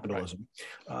of capitalism.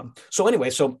 Right.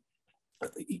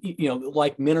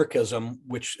 Like minarchism,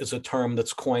 which is a term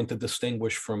that's coined to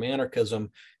distinguish from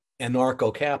anarchism,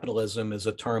 anarcho-capitalism is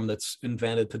a term that's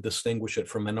invented to distinguish it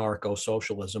from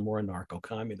anarcho-socialism or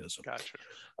anarcho-communism.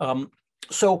 Gotcha.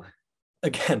 So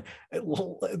again,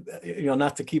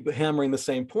 not to keep hammering the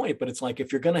same point, but it's like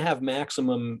if you're going to have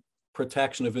maximum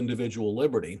protection of individual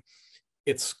liberty,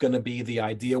 it's going to be the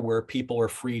idea where people are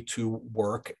free to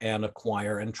work and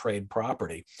acquire and trade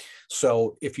property.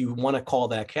 So if you want to call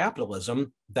that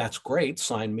capitalism, that's great,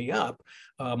 sign me up.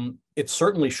 It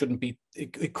certainly shouldn't be,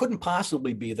 it couldn't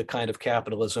possibly be the kind of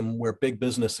capitalism where big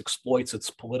business exploits its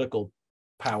political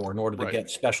power in order to get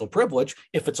special privilege.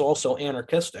 If it's also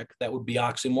anarchistic, that would be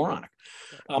oxymoronic.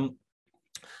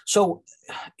 So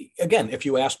again, if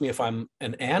you ask me if I'm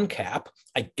an ANCAP,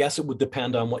 I guess it would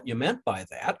depend on what you meant by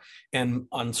that. And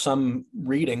on some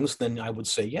readings, then I would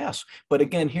say yes. But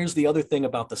again, here's the other thing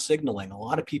about the signaling. A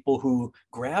lot of people who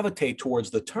gravitate towards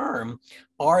the term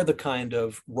are the kind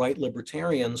of right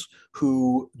libertarians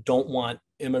who don't want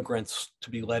immigrants to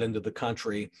be let into the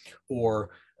country or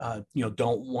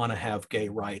don't want to have gay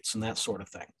rights and that sort of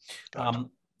thing. Gotcha.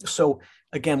 So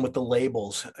again, with the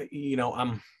labels,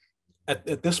 I'm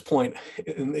at this point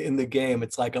in the game,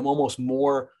 it's like I'm almost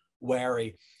more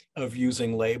wary of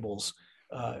using labels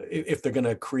if they're going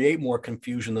to create more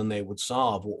confusion than they would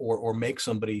solve, or make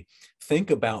somebody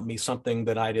think about me something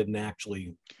that I didn't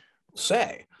actually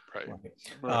say. Right.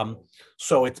 Right.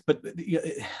 So it's, but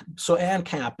so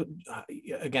ANCAP,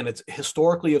 again, it's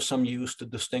historically of some use to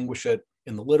distinguish it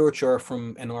in the literature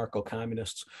from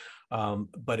anarcho-communists.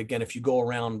 But again, if you go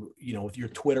around, if your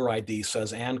Twitter ID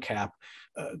says ANCAP,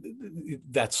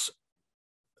 that's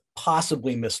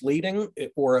possibly misleading,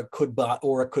 or it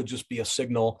could just be a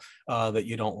signal that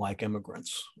you don't like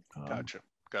immigrants. Gotcha.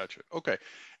 Okay.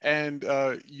 And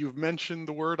you've mentioned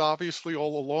the word obviously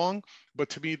all along, but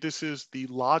to me, this is the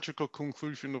logical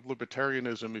conclusion of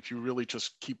libertarianism if you really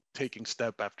just keep taking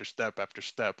step after step after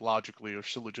step, logically or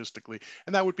syllogistically,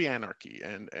 and that would be anarchy.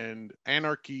 And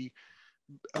anarchy,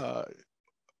 to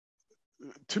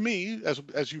me,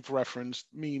 as you've referenced,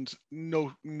 means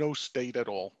no state at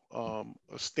all, a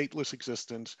stateless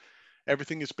existence.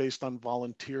 Everything is based on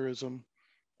volunteerism,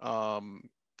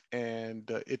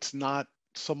 and it's not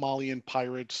Somalian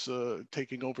pirates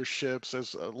taking over ships,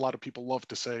 as a lot of people love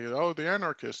to say. Oh, the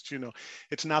anarchists,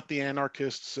 it's not the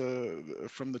anarchists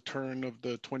from the turn of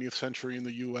the 20th century in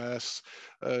the U.S.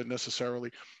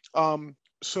 Necessarily.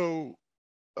 So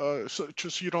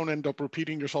just so you don't end up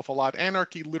repeating yourself a lot,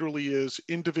 anarchy literally is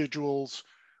individuals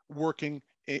working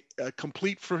a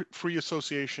complete free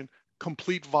association,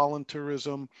 complete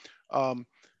voluntarism, so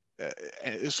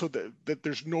that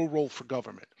there's no role for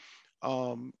government.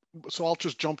 So I'll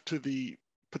just jump to the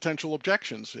potential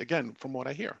objections, again, from what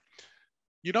I hear.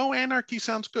 Anarchy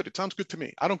sounds good. It sounds good to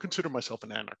me. I don't consider myself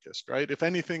an anarchist, right? If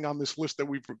anything on this list that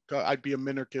we've got, I'd be a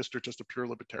minarchist or just a pure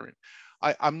libertarian.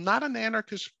 I'm not an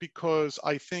anarchist because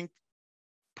I think,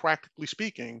 practically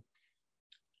speaking,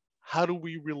 how do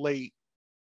we relate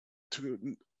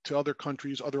to other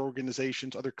countries, other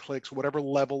organizations, other cliques, whatever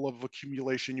level of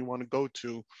accumulation you want to go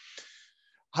to?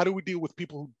 How do we deal with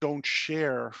people who don't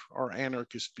share our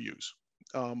anarchist views?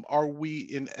 Are we,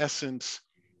 in essence,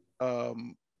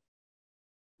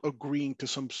 agreeing to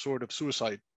some sort of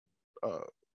suicide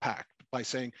pact by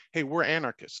saying, hey, we're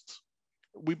anarchists?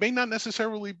 We may not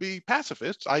necessarily be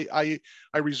pacifists. I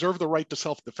reserve the right to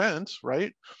self-defense,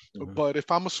 right? Mm-hmm. But if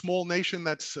I'm a small nation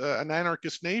that's an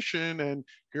anarchist nation, and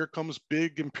here comes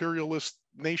big imperialist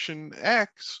nation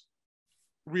X,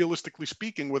 realistically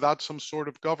speaking, without some sort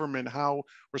of government,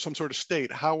 or some sort of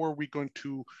state, how are we going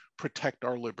to protect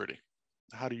our liberty?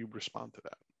 How do you respond to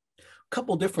that?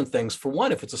 Couple different things. For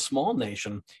one, if it's a small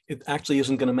nation, it actually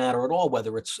isn't going to matter at all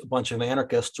whether it's a bunch of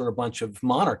anarchists or a bunch of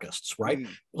monarchists, right?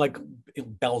 Like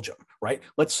Belgium, right?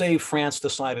 Let's say France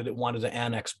decided it wanted to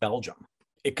annex Belgium.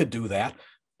 It could do that.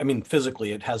 I mean,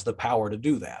 physically, it has the power to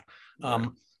do that. Right.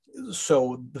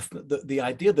 So the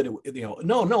idea that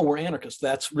no, we're anarchists,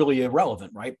 that's really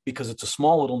irrelevant, right? Because it's a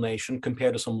small little nation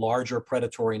compared to some larger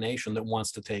predatory nation that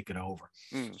wants to take it over.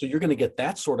 So you're going to get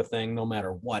that sort of thing no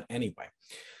matter what anyway.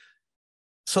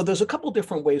 So there's a couple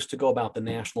different ways to go about the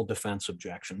national defense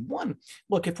objection. One,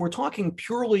 look, if we're talking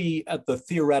purely at the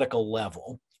theoretical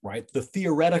level, right, the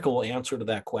theoretical answer to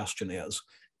that question is,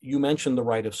 you mentioned the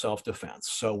right of self-defense.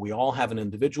 So we all have an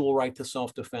individual right to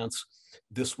self-defense.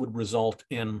 This would result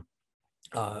in,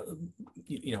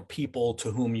 people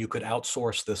to whom you could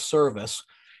outsource this service.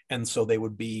 And so they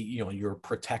would be, your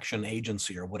protection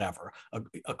agency or whatever,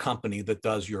 a company that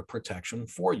does your protection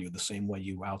for you, the same way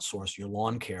you outsource your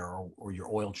lawn care or your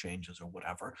oil changes or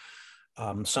whatever.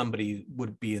 Somebody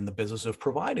would be in the business of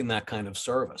providing that kind of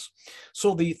service.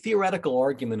 So the theoretical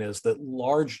argument is that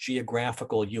large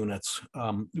geographical units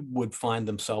would find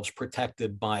themselves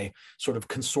protected by sort of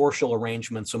consortial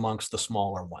arrangements amongst the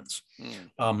smaller ones.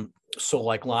 So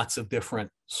like lots of different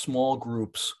small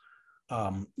groups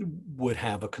would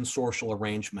have a consortial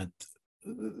arrangement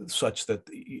such that,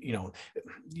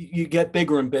 you get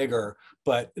bigger and bigger,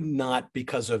 but not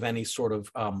because of any sort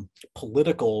of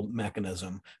political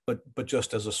mechanism, but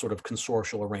just as a sort of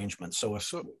consortial arrangement. So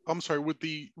I'm sorry, would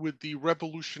the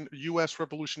U.S.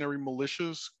 revolutionary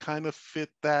militias kind of fit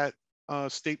that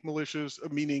state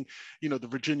militias, meaning, the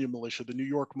Virginia militia, the New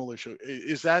York militia?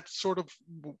 Is that sort of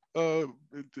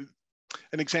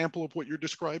an example of what you're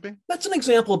describing? That's an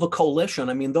example of a coalition.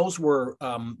 I mean, those were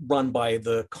run by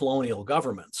the colonial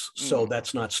governments, so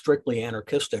that's not strictly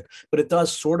anarchistic, but it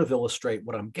does sort of illustrate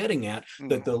what I'm getting at,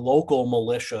 that the local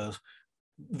militias,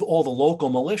 all the local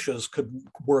militias could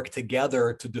work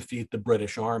together to defeat the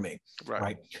British Army,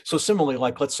 right? So similarly,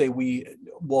 like let's say we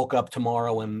woke up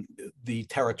tomorrow and the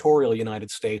territorial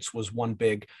United States was one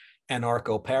big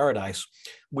anarcho paradise,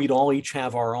 we'd all each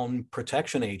have our own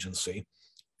protection agency,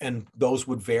 and those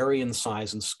would vary in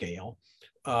size and scale,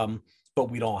 but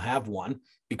we'd all have one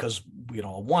because we'd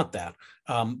all want that.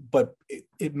 But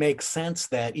it makes sense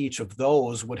that each of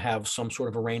those would have some sort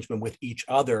of arrangement with each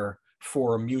other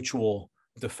for a mutual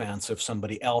defense if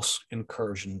somebody else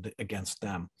incursioned against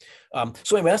them.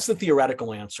 So anyway, that's the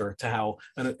theoretical answer to how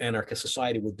an anarchist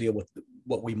society would deal with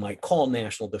what we might call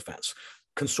national defense,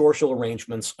 consortial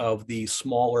arrangements of the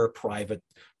smaller private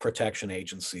protection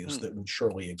agencies that would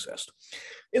surely exist.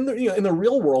 In the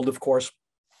real world, of course,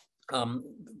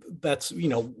 that's,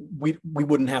 we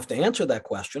wouldn't have to answer that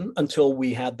question until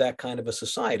we had that kind of a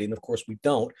society. And of course we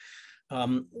don't.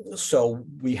 So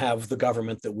we have the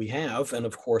government that we have. And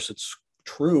of course it's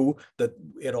true that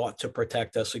it ought to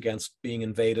protect us against being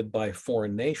invaded by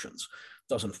foreign nations.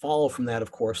 Doesn't follow from that, of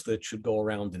course, that it should go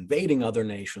around invading other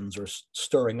nations or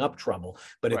stirring up trouble,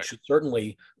 but it should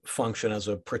certainly function as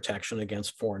a protection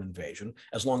against foreign invasion.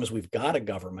 As long as we've got a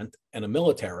government and a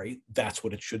military, that's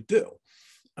what it should do.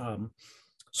 And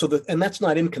that's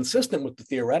not inconsistent with the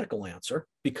theoretical answer,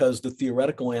 because the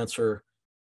theoretical answer,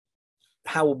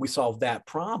 how will we solve that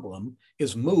problem,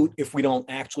 is moot if we don't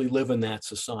actually live in that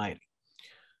society.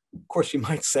 Of course, you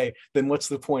might say, then what's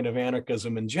the point of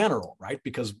anarchism in general, right?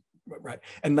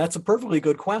 And that's a perfectly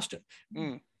good question.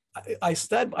 I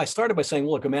started by saying,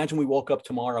 look, imagine we woke up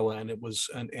tomorrow and it was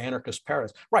an anarchist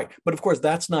Paris. Right. But of course,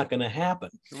 that's not going to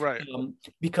happen. Right.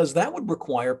 Because that would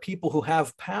require people who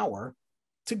have power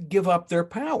to give up their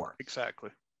power.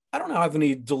 Exactly. I don't have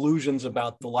any delusions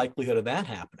about the likelihood of that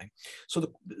happening.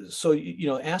 So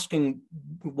asking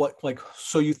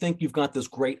so you think you've got this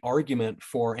great argument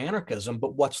for anarchism,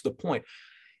 but what's the point?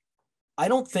 I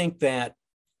don't think that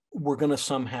we're going to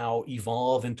somehow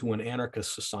evolve into an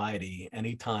anarchist society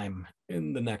anytime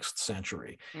in the next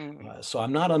century. So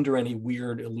I'm not under any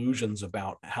weird illusions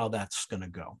about how that's going to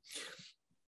go.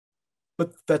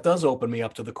 But that does open me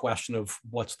up to the question of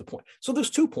what's the point. So there's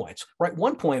 2 points, right?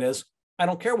 One point is, I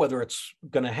don't care whether it's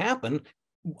going to happen.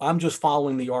 I'm just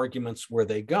following the arguments where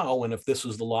they go. And if this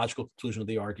is the logical conclusion of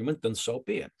the argument, then so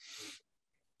be it.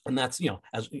 And that's,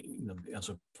 that's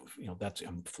a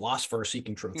philosopher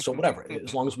seeking truth. So whatever,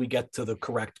 as long as we get to the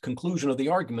correct conclusion of the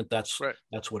argument, that's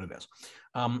what it is.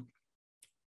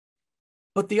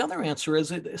 But the other answer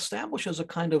is it establishes a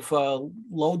kind of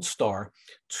lodestar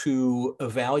to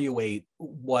evaluate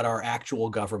what our actual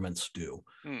governments do.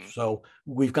 So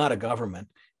we've got a government,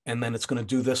 and then it's going to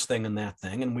do this thing and that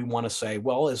thing. And we want to say,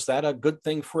 well, is that a good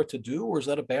thing for it to do, or is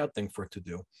that a bad thing for it to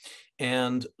do?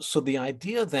 And so the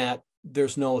idea that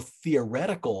there's no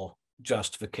theoretical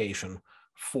justification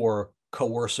for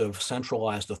coercive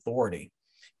centralized authority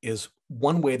is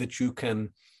one way that you can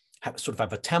have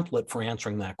a template for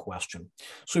answering that question.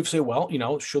 So if you say, well,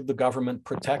 should the government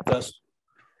protect us?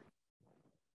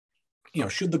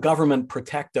 Should the government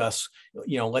protect us?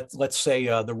 Let's say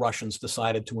the Russians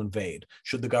decided to invade.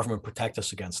 Should the government protect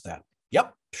us against that?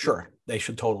 Yep, sure. They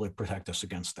should totally protect us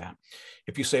against that.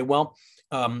 If you say, well,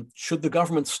 should the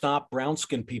government stop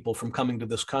brown-skinned people from coming to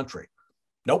this country?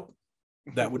 Nope,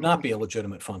 that would not be a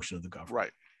legitimate function of the government.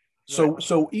 Right.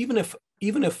 So even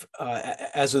if,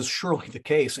 as is surely the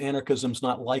case, anarchism's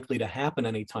not likely to happen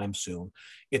anytime soon,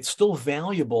 it's still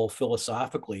valuable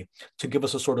philosophically to give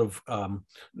us a sort of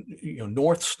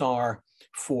North Star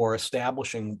for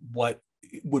establishing what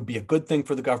would be a good thing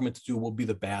for the government to do will be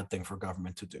the bad thing for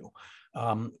government to do.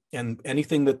 And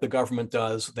anything that the government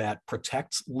does that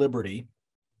protects liberty,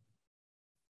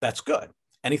 that's good.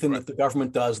 Anything that the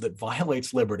government does that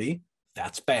violates liberty,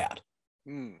 that's bad.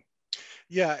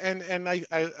 Yeah, and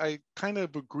I kind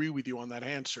of agree with you on that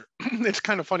answer. It's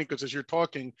kind of funny because as you're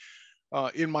talking,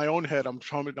 in my own head, I'm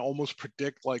trying to almost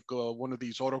predict like one of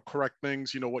these autocorrect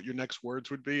things, what your next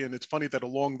words would be. And it's funny that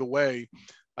along the way,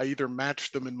 I either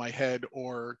matched them in my head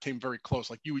or came very close.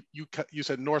 Like you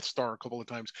said North Star a couple of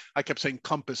times. I kept saying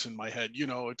compass in my head.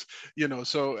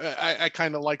 So I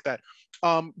kind of like that.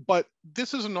 But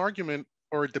this is an argument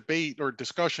or a debate or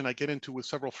discussion I get into with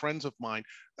several friends of mine,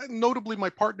 notably my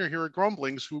partner here at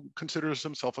Grumblings, who considers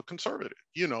himself a conservative.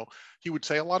 He would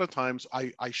say a lot of times,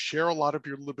 I share a lot of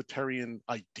your libertarian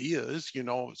ideas.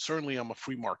 Certainly I'm a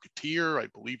free marketeer. I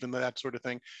believe in that sort of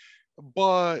thing.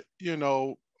 But,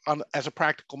 as a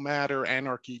practical matter,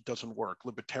 anarchy doesn't work.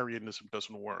 Libertarianism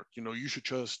doesn't work. You should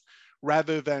just,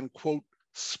 rather than, quote,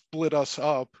 split us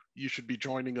up, you should be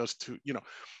joining us to,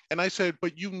 And I said,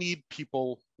 but you need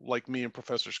people like me and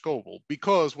Professor Skoble,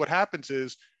 because what happens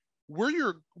is we're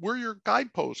your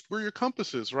guidepost, we're your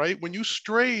compasses, right? When you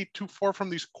stray too far from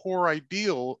these core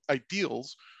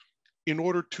ideals in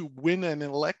order to win an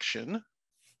election,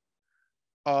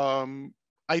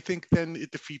 I think then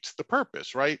it defeats the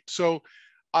purpose, right? So,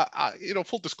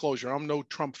 full disclosure, I'm no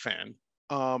Trump fan.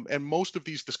 And most of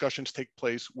these discussions take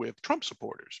place with Trump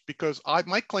supporters, because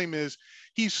my claim is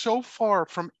he's so far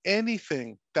from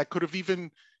anything that could have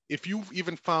even, if you've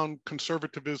even found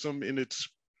conservatism in its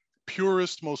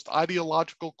purest, most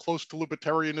ideological, close to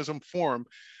libertarianism form,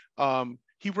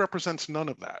 he represents none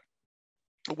of that,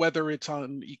 whether it's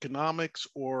on economics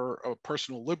or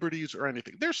personal liberties or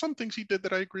anything. There's some things he did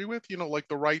that I agree with, like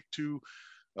the right to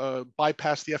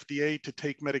bypass the FDA to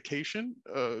take medication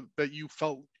that you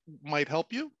felt might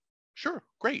help you. Sure,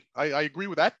 great. I agree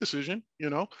with that decision,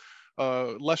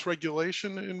 less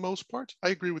regulation in most parts. I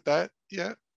agree with that.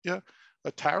 Yeah, yeah.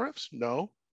 Tariffs?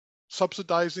 No.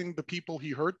 Subsidizing the people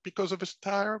he hurt because of his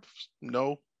tariffs?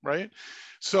 No, right?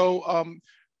 So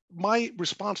my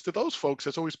response to those folks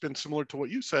has always been similar to what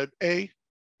you said. A,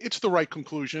 it's the right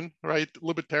conclusion, right?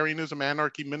 Libertarianism,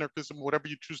 anarchy, minarchism, whatever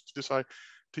you choose to decide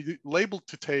to label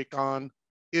to take on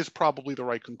is probably the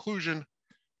right conclusion.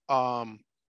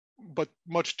 But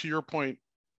much to your point,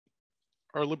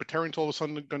 are libertarians all of a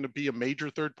sudden going to be a major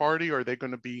third party? Are they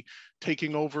going to be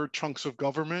taking over chunks of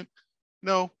government?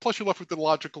 No. Plus, you're left with the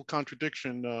logical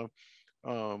contradiction,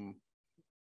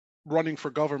 running for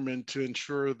government to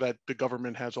ensure that the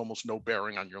government has almost no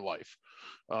bearing on your life.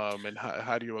 And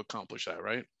how do you accomplish that,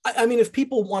 right? I mean, if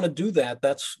people want to do that,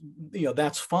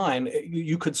 that's fine.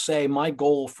 You could say my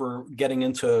goal for getting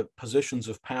into positions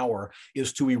of power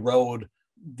is to erode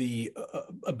the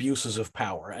abuses of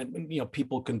power, and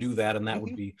people can do that, and that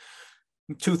would be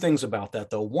two things about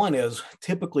that, though. One is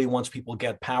typically once people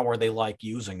get power, they like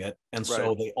using it, and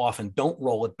so they often don't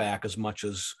roll it back as much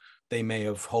as they may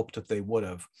have hoped that they would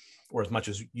have, or as much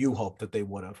as you hoped that they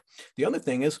would have. The other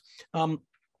thing is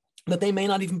that they may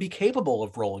not even be capable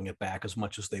of rolling it back as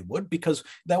much as they would, because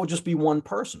that would just be one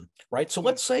person, right? So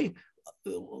let's say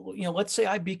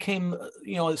I became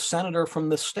a senator from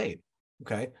this state.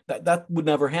 Okay, that would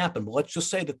never happen. But let's just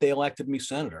say that they elected me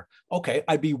senator. Okay,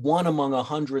 I'd be one among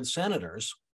 100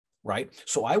 senators, right?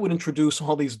 So I would introduce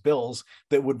all these bills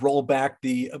that would roll back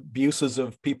the abuses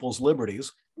of people's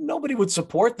liberties. Nobody would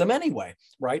support them anyway,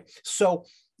 right? So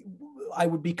I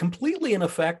would be completely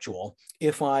ineffectual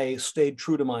if I stayed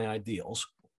true to my ideals,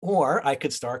 or I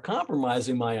could start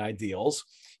compromising my ideals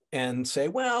and say,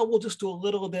 well, we'll just do a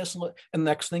little of this. And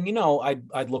next thing you know,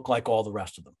 I'd look like all the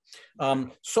rest of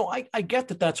them. So I get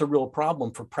that that's a real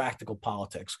problem for practical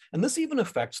politics. And this even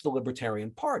affects the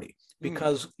Libertarian Party,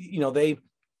 because, they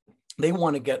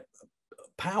want to get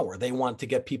power. They want to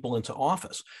get people into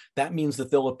office. That means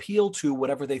that they'll appeal to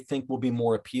whatever they think will be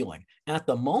more appealing. At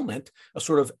the moment, a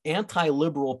sort of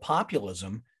anti-liberal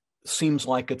populism seems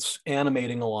like it's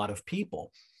animating a lot of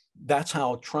people. That's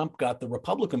how Trump got the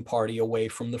Republican Party away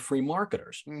from the free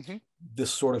marketers, this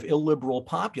sort of illiberal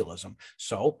populism.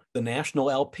 So the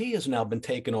national LP has now been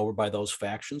taken over by those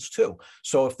factions too.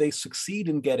 So if they succeed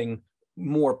in getting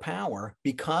more power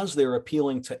because they're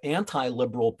appealing to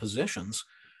anti-liberal positions,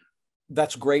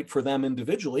 that's great for them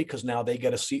individually, because now they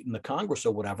get a seat in the Congress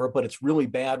or whatever, but it's really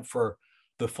bad for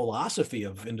the philosophy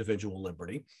of individual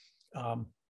liberty.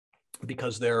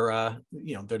 Because they're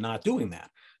not doing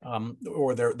that,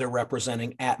 or they're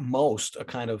representing at most a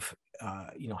kind of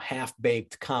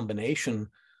half-baked combination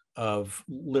of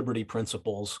liberty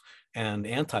principles and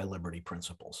anti-liberty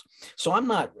principles. So I'm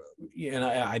not,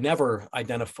 I've never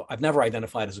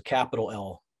identified as a capital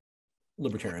L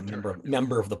libertarian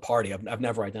member of the party. I've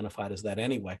never identified as that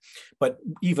anyway. But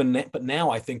now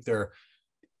I think they're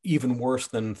even worse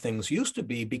than things used to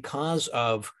be because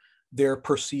of their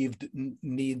perceived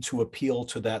need to appeal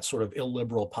to that sort of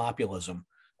illiberal populism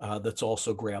that's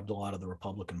also grabbed a lot of the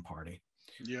Republican Party.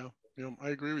 Yeah, I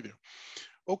agree with you.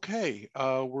 Okay,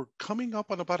 we're coming up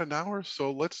on about an hour,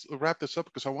 so let's wrap this up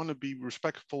because I want to be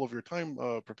respectful of your time,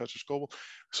 Professor Skoble.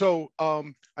 So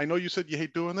I know you said you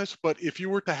hate doing this, but if you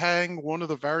were to hang one of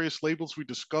the various labels we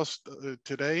discussed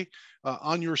today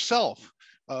on yourself,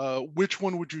 which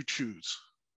one would you choose?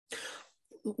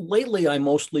 Lately, I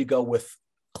mostly go with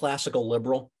classical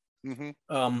liberal,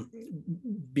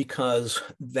 because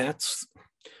that's,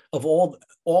 of all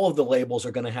of the labels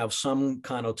are going to have some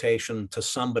connotation to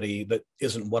somebody that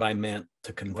isn't what I meant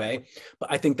to convey.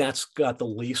 But I think that's got the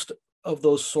least of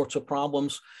those sorts of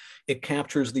problems. It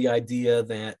captures the idea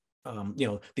that,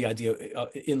 the idea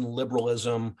in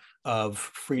liberalism of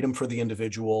freedom for the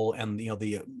individual and,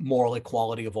 the moral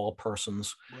equality of all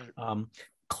persons.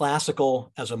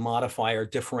 Classical as a modifier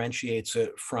differentiates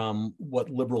it from what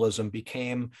liberalism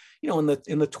became, in the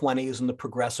 20s and the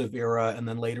progressive era, and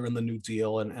then later in the New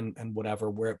Deal and whatever,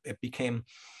 where it became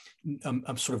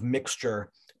a sort of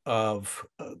mixture of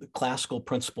the classical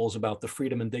principles about the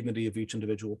freedom and dignity of each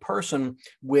individual person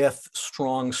with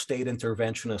strong state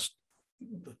interventionist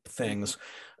things,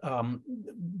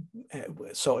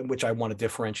 so which I want to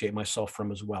differentiate myself from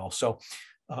as well. So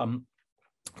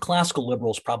classical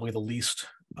liberal is probably the least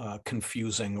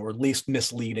confusing or least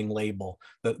misleading label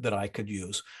that I could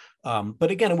use.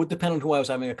 But again, it would depend on who I was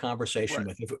having a conversation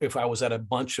Right. with. If I was at a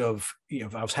bunch of,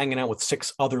 if I was hanging out with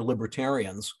 6 other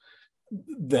libertarians,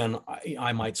 then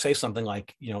I might say something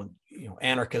like,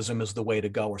 anarchism is the way to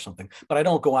go or something. But I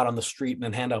don't go out on the street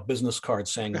and hand out business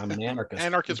cards saying I'm an anarchist.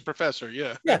 Anarchist professor,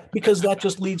 yeah. Yeah, because that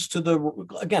just leads to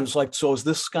again, it's like, so is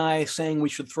this guy saying we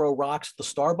should throw rocks at the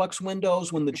Starbucks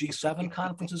windows when the G7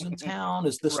 conference is in town?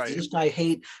 Does this guy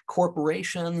hate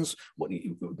corporations?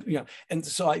 And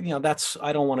so I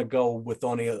don't want to go with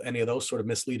any of those sort of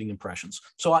misleading impressions.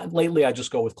 So lately I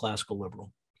just go with classical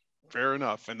liberal. Fair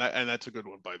enough. And that's a good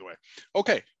one, by the way.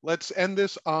 Okay, let's end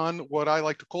this on what I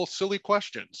like to call silly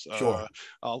questions. Sure.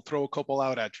 I'll throw a couple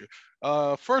out at you.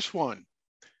 First one,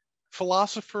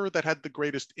 philosopher that had the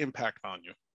greatest impact on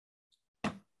you?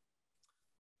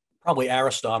 Probably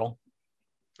Aristotle.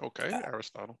 Okay,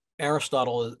 Aristotle.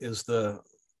 Aristotle is the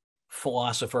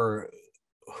philosopher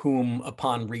whom,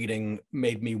 upon reading,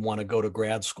 made me want to go to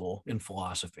grad school in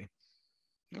philosophy.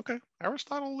 Okay,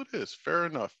 Aristotle it is. Fair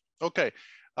enough. Okay.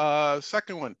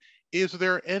 Second one, is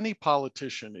there any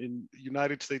politician in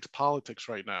United States politics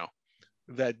right now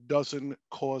that doesn't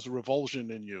cause revulsion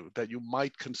in you that you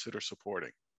might consider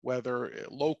supporting, whether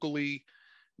locally,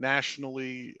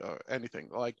 nationally, anything?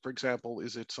 Like, for example,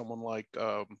 is it someone like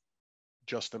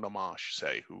Justin Amash,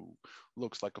 say, who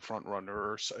looks like a front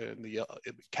runner in the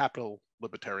Capital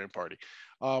Libertarian Party?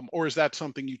 Or is that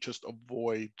something you just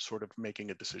avoid sort of making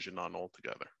a decision on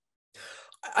altogether?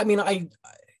 I mean,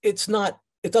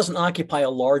 it doesn't occupy a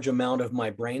large amount of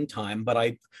my brain time,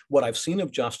 but what I've seen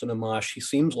of Justin Amash, he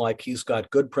seems like he's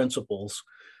got good principles,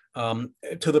 to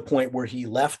the point where he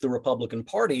left the Republican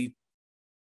Party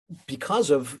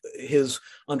because of his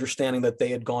understanding that they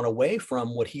had gone away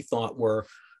from what he thought were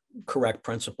correct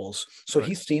principles. So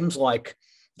He seems like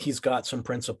he's got some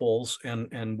principles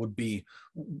and would be,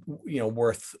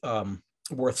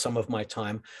 worth some of my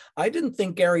time. I didn't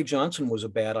think Gary Johnson was a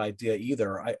bad idea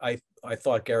either. I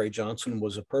thought Gary Johnson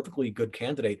was a perfectly good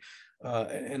candidate,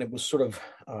 and it was sort of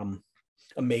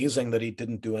amazing that he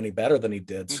didn't do any better than he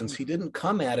did, since he didn't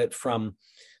come at it from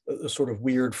a sort of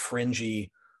weird,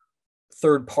 fringy,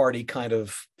 third-party kind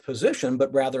of position,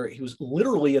 but rather he was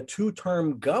literally a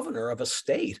 2-term governor of a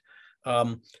state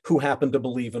who happened to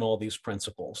believe in all these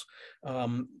principles.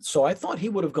 So I thought he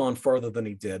would have gone further than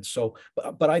he did. So,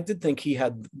 but I did think he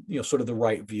had, sort of the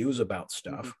right views about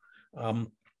stuff.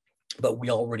 But we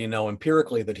already know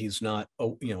empirically that he's not,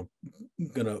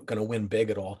 gonna win big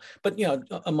at all. But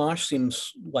Amash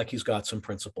seems like he's got some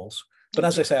principles. But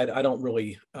as I said, I don't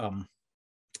really I'm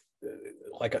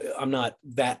not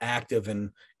that active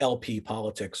in LP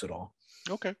politics at all.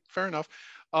 Okay, fair enough.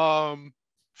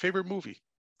 Favorite movie?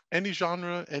 Any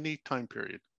genre, any time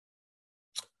period?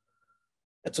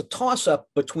 It's a toss-up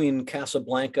between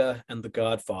Casablanca and The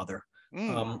Godfather.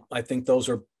 I think those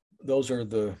are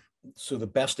the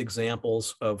best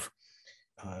examples of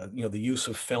the use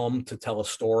of film to tell a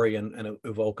story and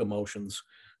evoke emotions.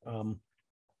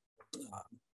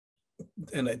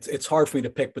 And it's hard for me to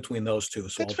pick between those two.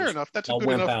 So that's fair enough. I'll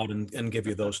wimp out and give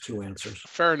you those two answers.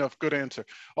 Fair enough. Good answer.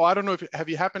 Oh, I don't know have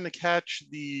you happened to catch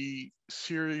the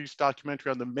series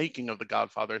documentary on the making of The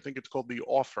Godfather? I think it's called The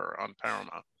Offer on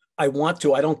Paramount. I want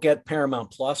to. I don't get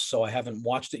Paramount Plus, so I haven't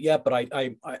watched it yet. But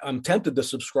I'm tempted to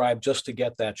subscribe just to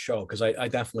get that show, because I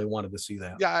definitely wanted to see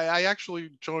that. Yeah, I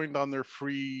actually joined on their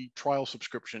free trial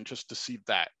subscription just to see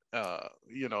that.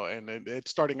 And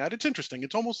it's starting out. It's interesting.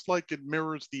 It's almost like it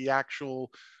mirrors the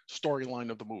actual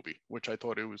storyline of the movie, which I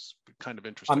thought it was kind of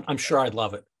interesting. I'm sure I'd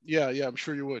love it. Yeah, I'm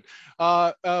sure you would.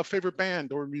 Favorite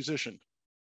band or musician?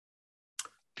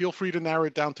 Feel free to narrow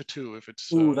it down to 2 if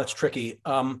it's. Ooh, that's tricky.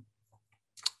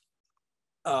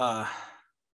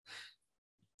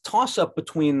 Toss up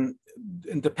between,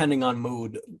 and depending on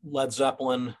mood, Led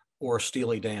Zeppelin or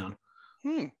Steely Dan.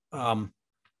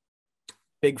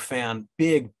 Big fan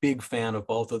of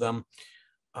both of them.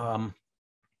 And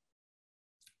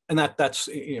that's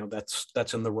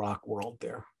in the rock world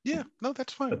there. Yeah, no,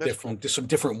 that's fine. Just some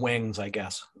different wings, I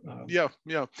guess. Yeah.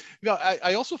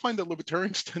 I also find that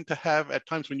libertarians tend to have, at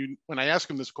times when I ask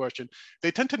them this question, they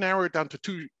tend to narrow it down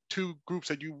to two groups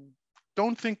that you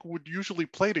don't think would usually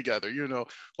play together.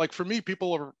 Like for me,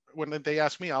 people when they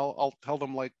ask me, I'll tell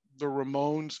them like the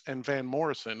Ramones and Van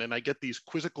Morrison, and I get these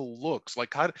quizzical looks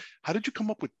like, how did you come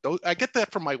up with those? I get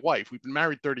that from my wife. We've been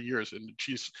married 30 years, and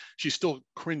she still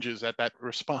cringes at that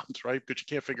response, right? Because she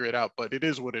can't figure it out, but it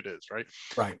is what it is, right?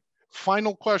 Right.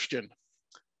 Final question.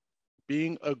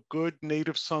 Being a good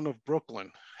native son of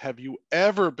Brooklyn, have you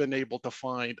ever been able to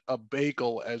find a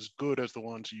bagel as good as the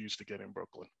ones you used to get in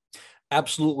Brooklyn?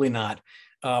 Absolutely not.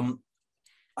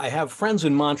 I have friends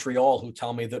in Montreal who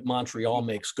tell me that Montreal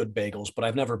makes good bagels, but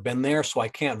I've never been there, so I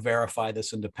can't verify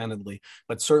this independently.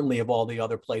 But certainly, of all the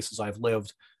other places I've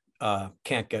lived,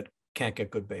 can't get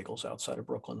good bagels outside of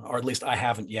Brooklyn, or at least I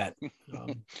haven't yet.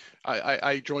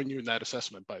 I join you in that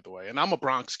assessment, by the way. And I'm a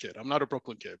Bronx kid. I'm not a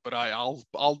Brooklyn kid, but I'll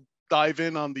dive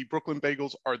in on the Brooklyn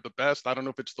bagels are the best. I don't know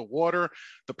if it's the water,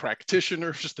 the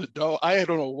practitioners, just the dough. I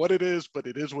don't know what it is, but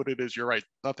it is what it is. You're right.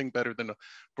 Nothing better than a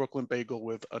Brooklyn bagel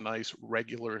with a nice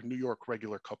regular New York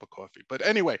regular cup of coffee. But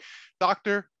anyway,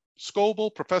 Dr.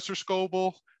 Skoble, Professor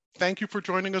Skoble, thank you for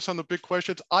joining us on the Big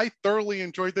Questions. I thoroughly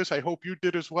enjoyed this. I hope you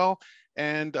did as well.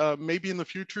 And maybe in the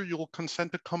future, you'll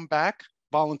consent to come back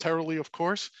voluntarily, of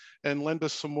course, and lend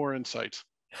us some more insights.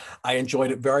 I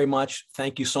enjoyed it very much.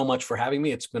 Thank you so much for having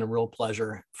me. It's been a real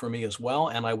pleasure for me as well.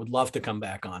 And I would love to come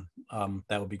back on.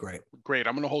 That would be great. Great.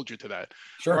 I'm going to hold you to that.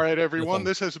 Sure. All right, everyone.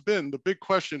 This has been the Big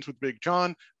Questions with Big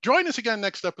John. Join us again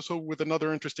next episode with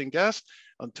another interesting guest.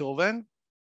 Until then,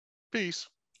 peace.